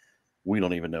that we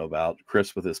don't even know about.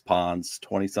 Chris with his ponds,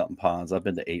 20-something ponds. I've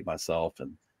been to 8 myself,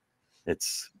 and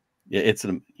it's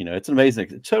an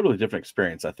amazing, totally different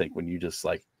experience. I think when you just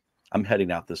like, I'm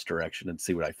heading out this direction and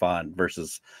see what I find,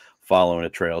 versus following a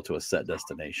trail to a set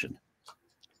destination.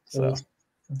 So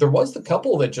there was the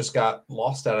couple that just got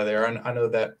lost out of there, and I know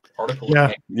that article.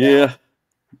 Yeah.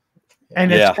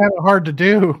 And it's kind of hard to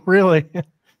do, really.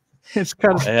 It's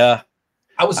kind of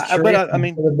I was curious. I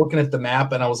mean, looking at the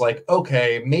map, and I was like,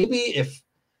 okay, maybe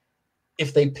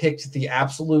if they picked the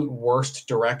absolute worst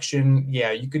direction,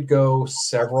 you could go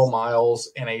several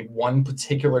miles in one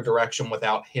particular direction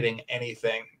without hitting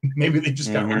anything. Maybe they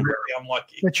just got really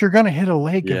unlucky. But you're going to hit a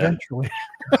lake eventually.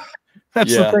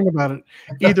 That's the thing about it.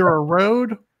 Either a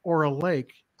road or a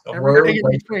lake.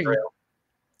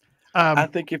 I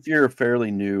think if you're a fairly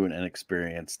new and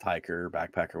inexperienced hiker,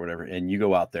 backpacker, whatever, and you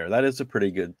go out there, that is a pretty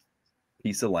good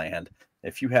piece of land.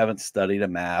 If you haven't studied a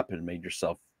map and made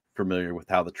yourself familiar with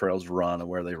how the trails run and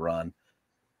where they run,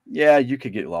 you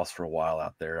could get lost for a while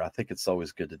out there. I think it's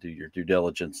always good to do your due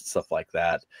diligence and stuff like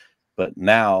that. But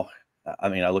now, I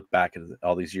mean, I look back at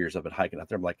all these years I've been hiking out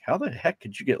there, I'm like, how the heck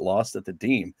could you get lost at the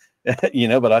Deem?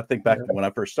 But I think back to when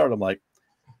I first started, I'm like,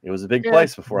 it was a big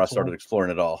place before I started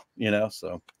exploring it all,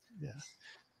 so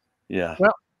yeah.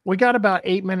 Well, we got about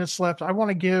 8 minutes left. I want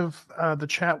to give the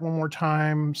chat one more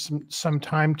time, some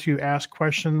time to ask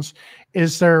questions.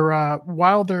 Is there,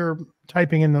 while they're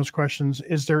typing in those questions,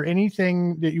 is there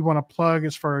anything that you want to plug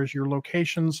as far as your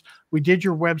locations? We did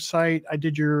your website. I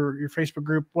did your Facebook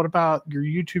group. What about your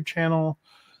YouTube channel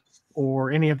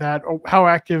or any of that? Oh, how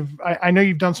active? I know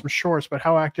you've done some shorts, but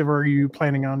how active are you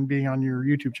planning on being on your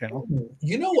YouTube channel?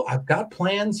 I've got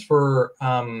plans for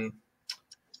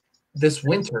this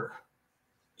winter.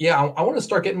 I want to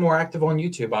start getting more active on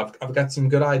YouTube. I've got some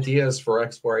good ideas for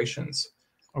explorations.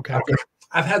 Okay.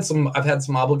 I've had some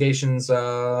obligations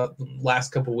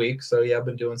last couple weeks, so I've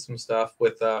been doing some stuff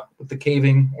with the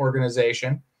caving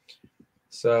organization.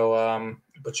 So,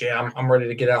 I'm ready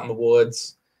to get out in the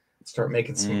woods, start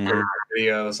making some crazy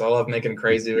videos. I love making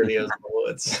crazy videos in the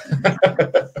woods.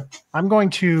 I'm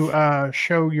going to I'm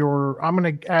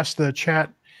going to ask the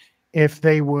chat if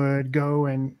they would go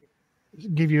and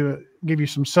give you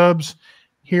some subs.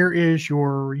 Here is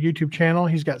your YouTube channel.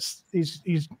 He's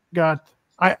got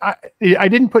I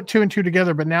didn't put 2 and 2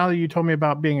 together, but now that you told me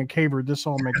about being a caver, this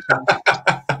all makes sense.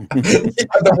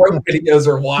 The road videos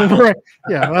are wild. Right.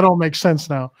 Yeah, that all makes sense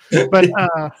now. But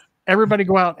everybody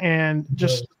go out and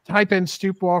just type in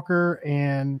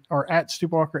Stoopwalker or at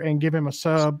Stoopwalker and give him a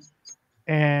sub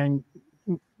and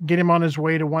get him on his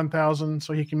way to 1,000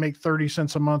 so he can make 30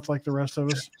 cents a month like the rest of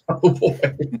us. Oh boy.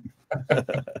 I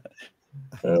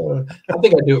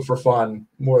think I do it for fun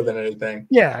more than anything.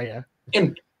 Yeah.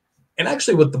 And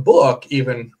actually with the book,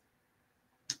 even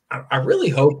I really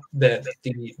hope that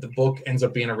the book ends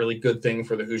up being a really good thing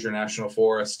for the Hoosier National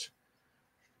Forest,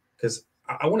 because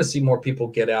I want to see more people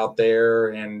get out there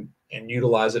and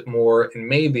utilize it more. And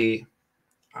maybe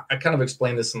I kind of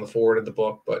explained this in the foreword of the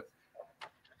book, but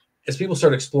as people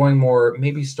start exploring more,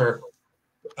 maybe start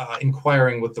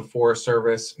inquiring with the Forest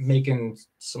Service, making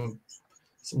some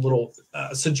little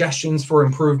suggestions for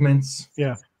improvements.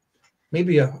 Yeah.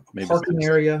 Maybe a parking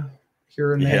area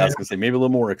here and there. Yeah, I was going to say maybe a little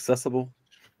more accessible.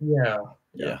 Yeah.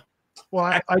 Well,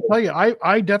 I tell you,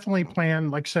 I definitely plan,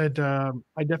 like I said, I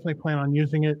definitely plan on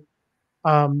using it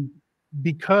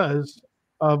because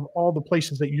of all the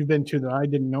places that you've been to that I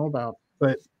didn't know about.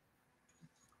 But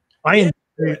I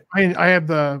have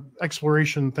the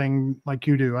exploration thing like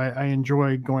you do. I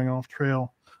enjoy going off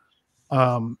trail.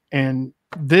 And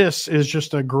this is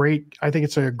just a great, I think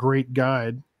it's a great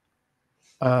guide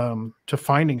to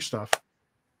finding stuff.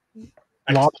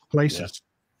 Lots of places.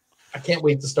 I can't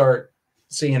wait to start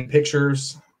seeing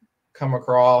pictures come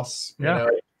across. You know,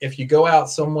 if you go out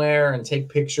somewhere and take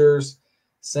pictures,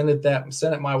 send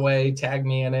it my way, tag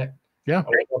me in it. Yeah. I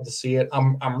would love to see it.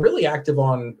 I'm really active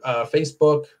on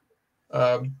Facebook.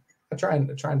 I try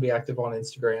and be active on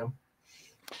Instagram.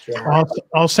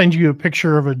 I'll send you a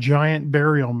picture of a giant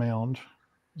burial mound.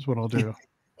 Is what I'll do.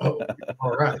 Oh,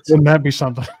 all right. Wouldn't that be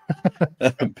something?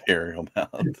 Burial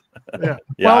mound. Yeah.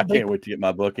 Yeah, well, I can't wait to get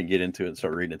my book and get into it and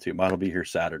start reading it too. Mine will be here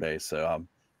Saturday, so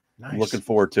I'm looking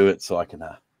forward to it so I can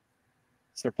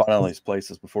start finding all these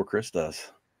places before Chris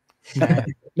does. Nah,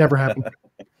 never happened.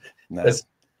 No.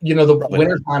 You know, the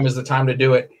winter time is the time to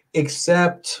do it,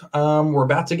 except we're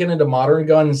about to get into modern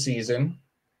gun season.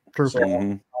 True. So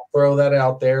I'll throw that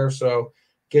out there. So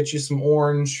get you some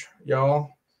orange,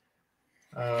 y'all.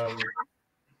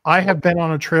 I have been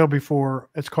on a trail before.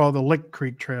 It's called the Lick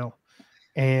Creek Trail.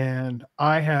 And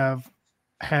I have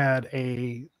had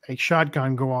a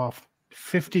shotgun go off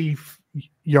 50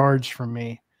 yards from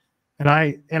me. And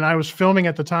I was filming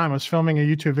at the time. I was filming a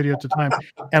YouTube video at the time.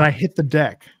 And I hit the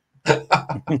deck.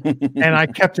 And I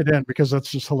kept it in because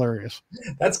that's just hilarious.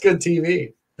 That's good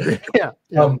TV. Yeah.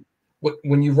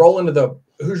 When you roll into the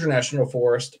Hoosier National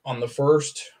Forest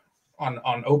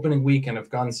on opening weekend of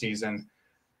gun season,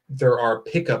 there are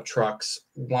pickup trucks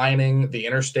lining the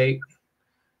interstate,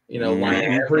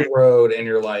 lining every road. And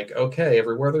you're like, okay,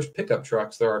 everywhere there's pickup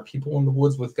trucks, there are people in the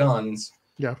woods with guns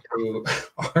who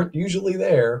aren't usually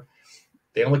there.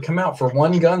 They only come out for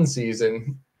one gun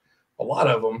season, a lot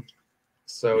of them.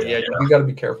 So, you got to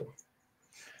be careful.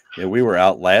 Yeah, we were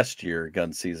out last year,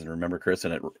 gun season, remember, Chris,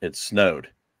 and it snowed.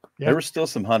 Yep. There were still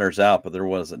some hunters out, but there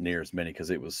wasn't near as many because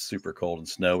it was super cold and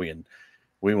snowy. And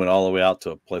we went all the way out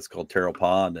to a place called Terrell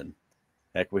Pond. And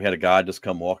heck, we had a guy just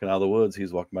come walking out of the woods.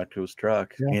 He's walking back to his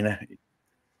truck. Yeah.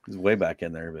 He's way back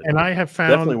in there. But and I have found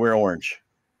definitely wear orange.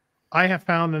 I have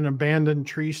found an abandoned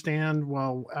tree stand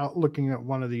while out looking at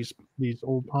one of these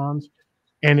old ponds.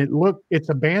 And it's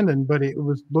abandoned, but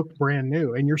looked brand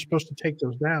new. And you're supposed to take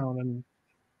those down.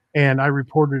 And I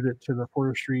reported it to the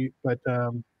forestry, but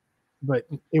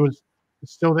it's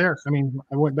still there. I mean,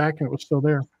 I went back and it was still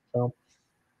there. So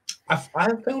I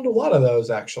found a lot of those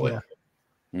actually.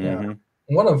 Yeah.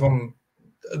 One of them,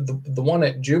 the one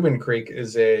at Jubin Creek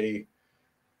is it's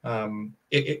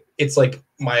like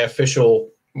my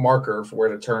official marker for where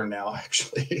to turn now.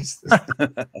 Actually,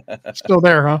 still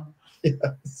there, huh?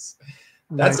 Yes.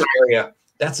 That's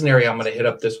an area I'm going to hit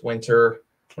up this winter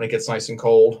when it gets nice and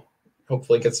cold.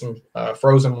 Hopefully get some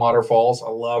frozen waterfalls. I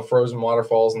love frozen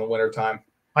waterfalls in the wintertime.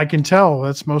 I can tell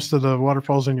that's most of the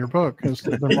waterfalls in your book because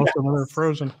most of them are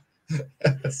frozen.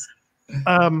 Yes.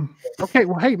 Okay.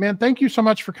 Well, hey, man, thank you so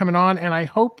much for coming on. And I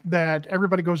hope that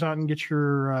everybody goes out and gets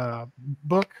your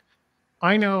book.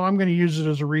 I know I'm going to use it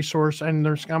as a resource, and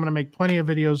I'm going to make plenty of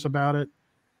videos about it.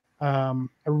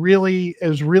 It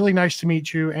was really nice to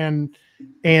meet you. And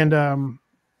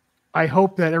I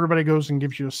hope that everybody goes and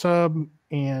gives you a sub,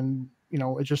 and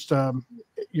it just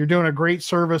you're doing a great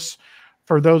service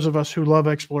for those of us who love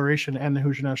exploration and the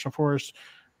Hoosier National Forest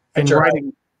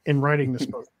in writing this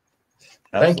book.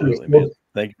 Absolutely, man.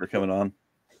 Thank you for coming on.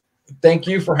 Thank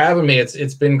you for having me.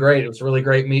 It's been great. It was really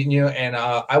great meeting you, and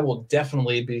I will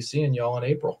definitely be seeing y'all in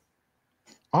April.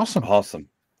 Awesome. All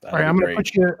right, I'm going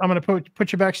to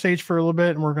put you backstage for a little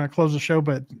bit, and we're going to close the show.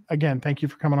 But again, thank you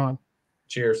for coming on.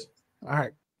 Cheers. All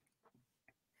right.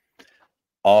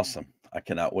 Awesome. I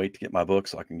cannot wait to get my book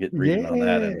so I can get reading on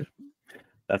that. And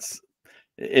that's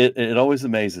it. It always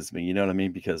amazes me, you know what I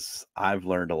mean? Because I've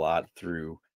learned a lot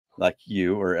through like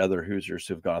you or other Hoosiers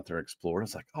who've gone out there and explored.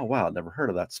 It's like, oh wow, I've never heard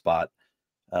of that spot.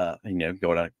 Go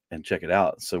out and check it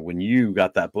out. So when you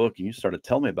got that book and you started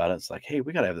telling me about it, it's like, hey,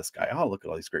 we got to have this guy. Oh, look at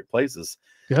all these great places.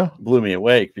 Yeah. Blew me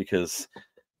awake because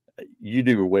you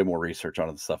do way more research on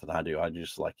the stuff than I do. I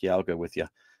just like, yeah, I'll go with you.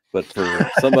 But for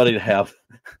somebody to have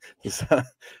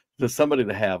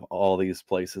all these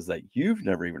places that you've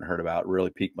never even heard about really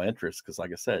piqued my interest. Because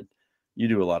like I said, you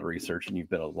do a lot of research and you've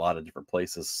been a lot of different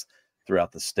places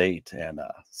throughout the state. And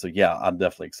so, yeah, I'm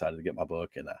definitely excited to get my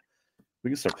book, and we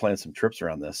can start planning some trips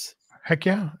around this. Heck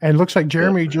yeah. And it looks like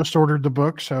Jeremy just ordered the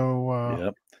book. So,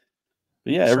 yep.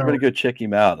 But yeah, everybody go check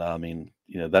him out. I mean,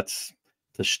 that's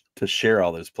to share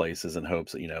all those places in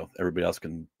hopes that, everybody else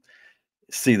can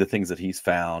see the things that he's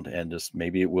found, and just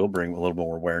maybe it will bring a little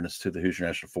more awareness to the Hoosier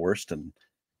National Forest, and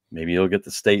maybe you'll get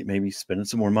the state maybe spending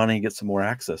some more money and get some more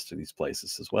access to these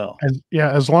places as well. And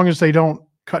as long as they don't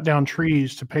cut down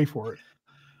trees to pay for it.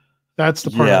 That's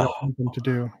the part I want them to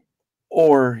do.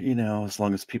 Or, as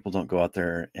long as people don't go out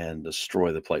there and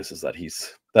destroy the places that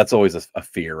that's always a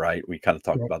fear, right? We kind of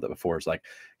talked about that before. It's like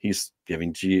he's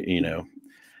giving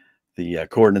the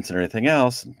coordinates and everything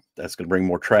else. And that's going to bring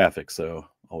more traffic. So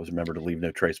always remember to leave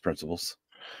no trace principles.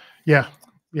 Yeah.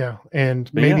 Yeah.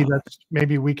 And But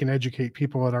maybe we can educate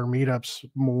people at our meetups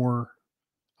more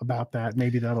about that.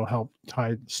 Maybe that'll help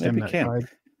stem that tide.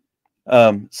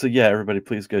 So yeah, everybody,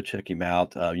 please go check him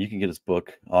out. You can get his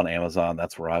book on Amazon.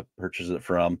 That's where I purchased it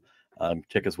from.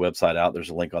 Check his website out. There's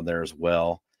a link on there as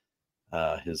well.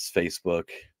 His Facebook,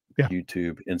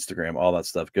 YouTube, Instagram, all that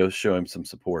stuff. Go show him some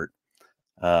support.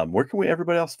 Where can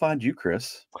everybody else find you,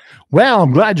 Chris? Well,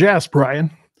 I'm glad you asked,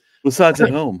 Brian. Besides at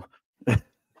home.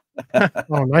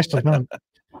 Oh, nicely done.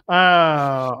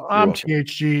 I'm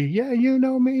THG. Yeah, you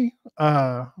know me.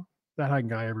 That hiking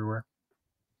guy everywhere.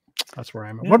 That's where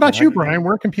I'm at. What about you, Brian?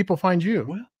 Where can people find you?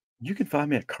 Well, you can find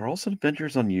me at Carlson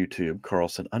Adventures on YouTube,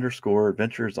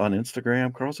 Carlson_Adventures on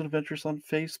Instagram, Carlson Adventures on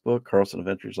Facebook, Carlson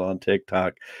Adventures on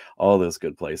TikTok, all those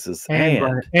good places. And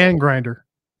Grindr.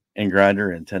 And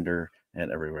Grindr and Tinder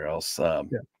and everywhere else.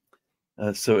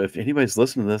 So if anybody's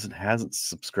listening to this and hasn't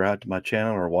subscribed to my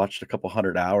channel or watched a couple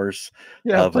 100 hours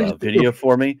of video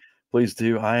for me, please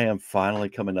do. I am finally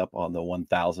coming up on the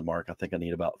 1,000 mark. I think I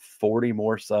need about 40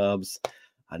 more subs.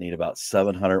 I need about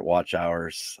 700 watch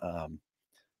hours.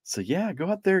 So yeah, go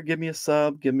out there, give me a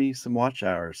sub, give me some watch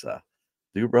hours.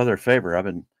 Do a brother a favor. I've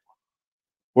been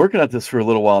working at this for a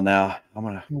little while now. I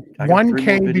got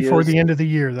 1K before the end of the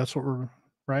year. That's what we're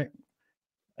right.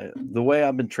 The way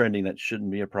I've been trending, that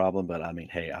shouldn't be a problem. But I mean,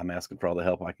 hey, I'm asking for all the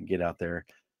help I can get out there.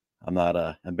 I'm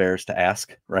not embarrassed to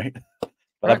ask, right?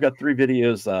 But I've got 3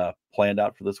 videos planned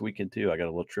out for this weekend too. I got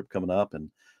a little trip coming up,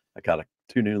 and I got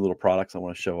 2 new little products I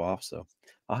want to show off. So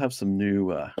I'll have some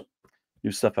new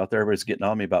stuff out there. Everybody's getting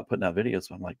on me about putting out videos.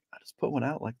 So I'm like, I just put one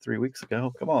out like 3 weeks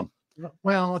ago. Come on.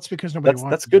 Well, it's because nobody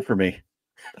wants. That's good for me.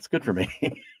 That's good for me.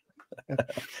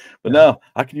 But no,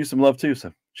 I can use some love too.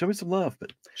 So show me some love.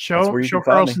 But show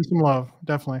Carlson some love.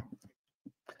 Definitely.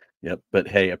 Yep. But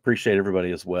hey, I appreciate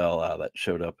everybody as well that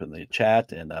showed up in the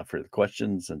chat and for the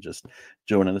questions and just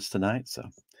joining us tonight. So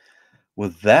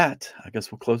with that, I guess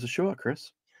we'll close the show out,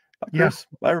 Chris. Bye, Chris.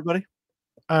 Bye, everybody.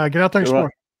 Get out there and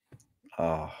explore.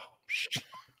 Oh,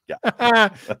 yeah.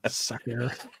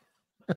 Sucker.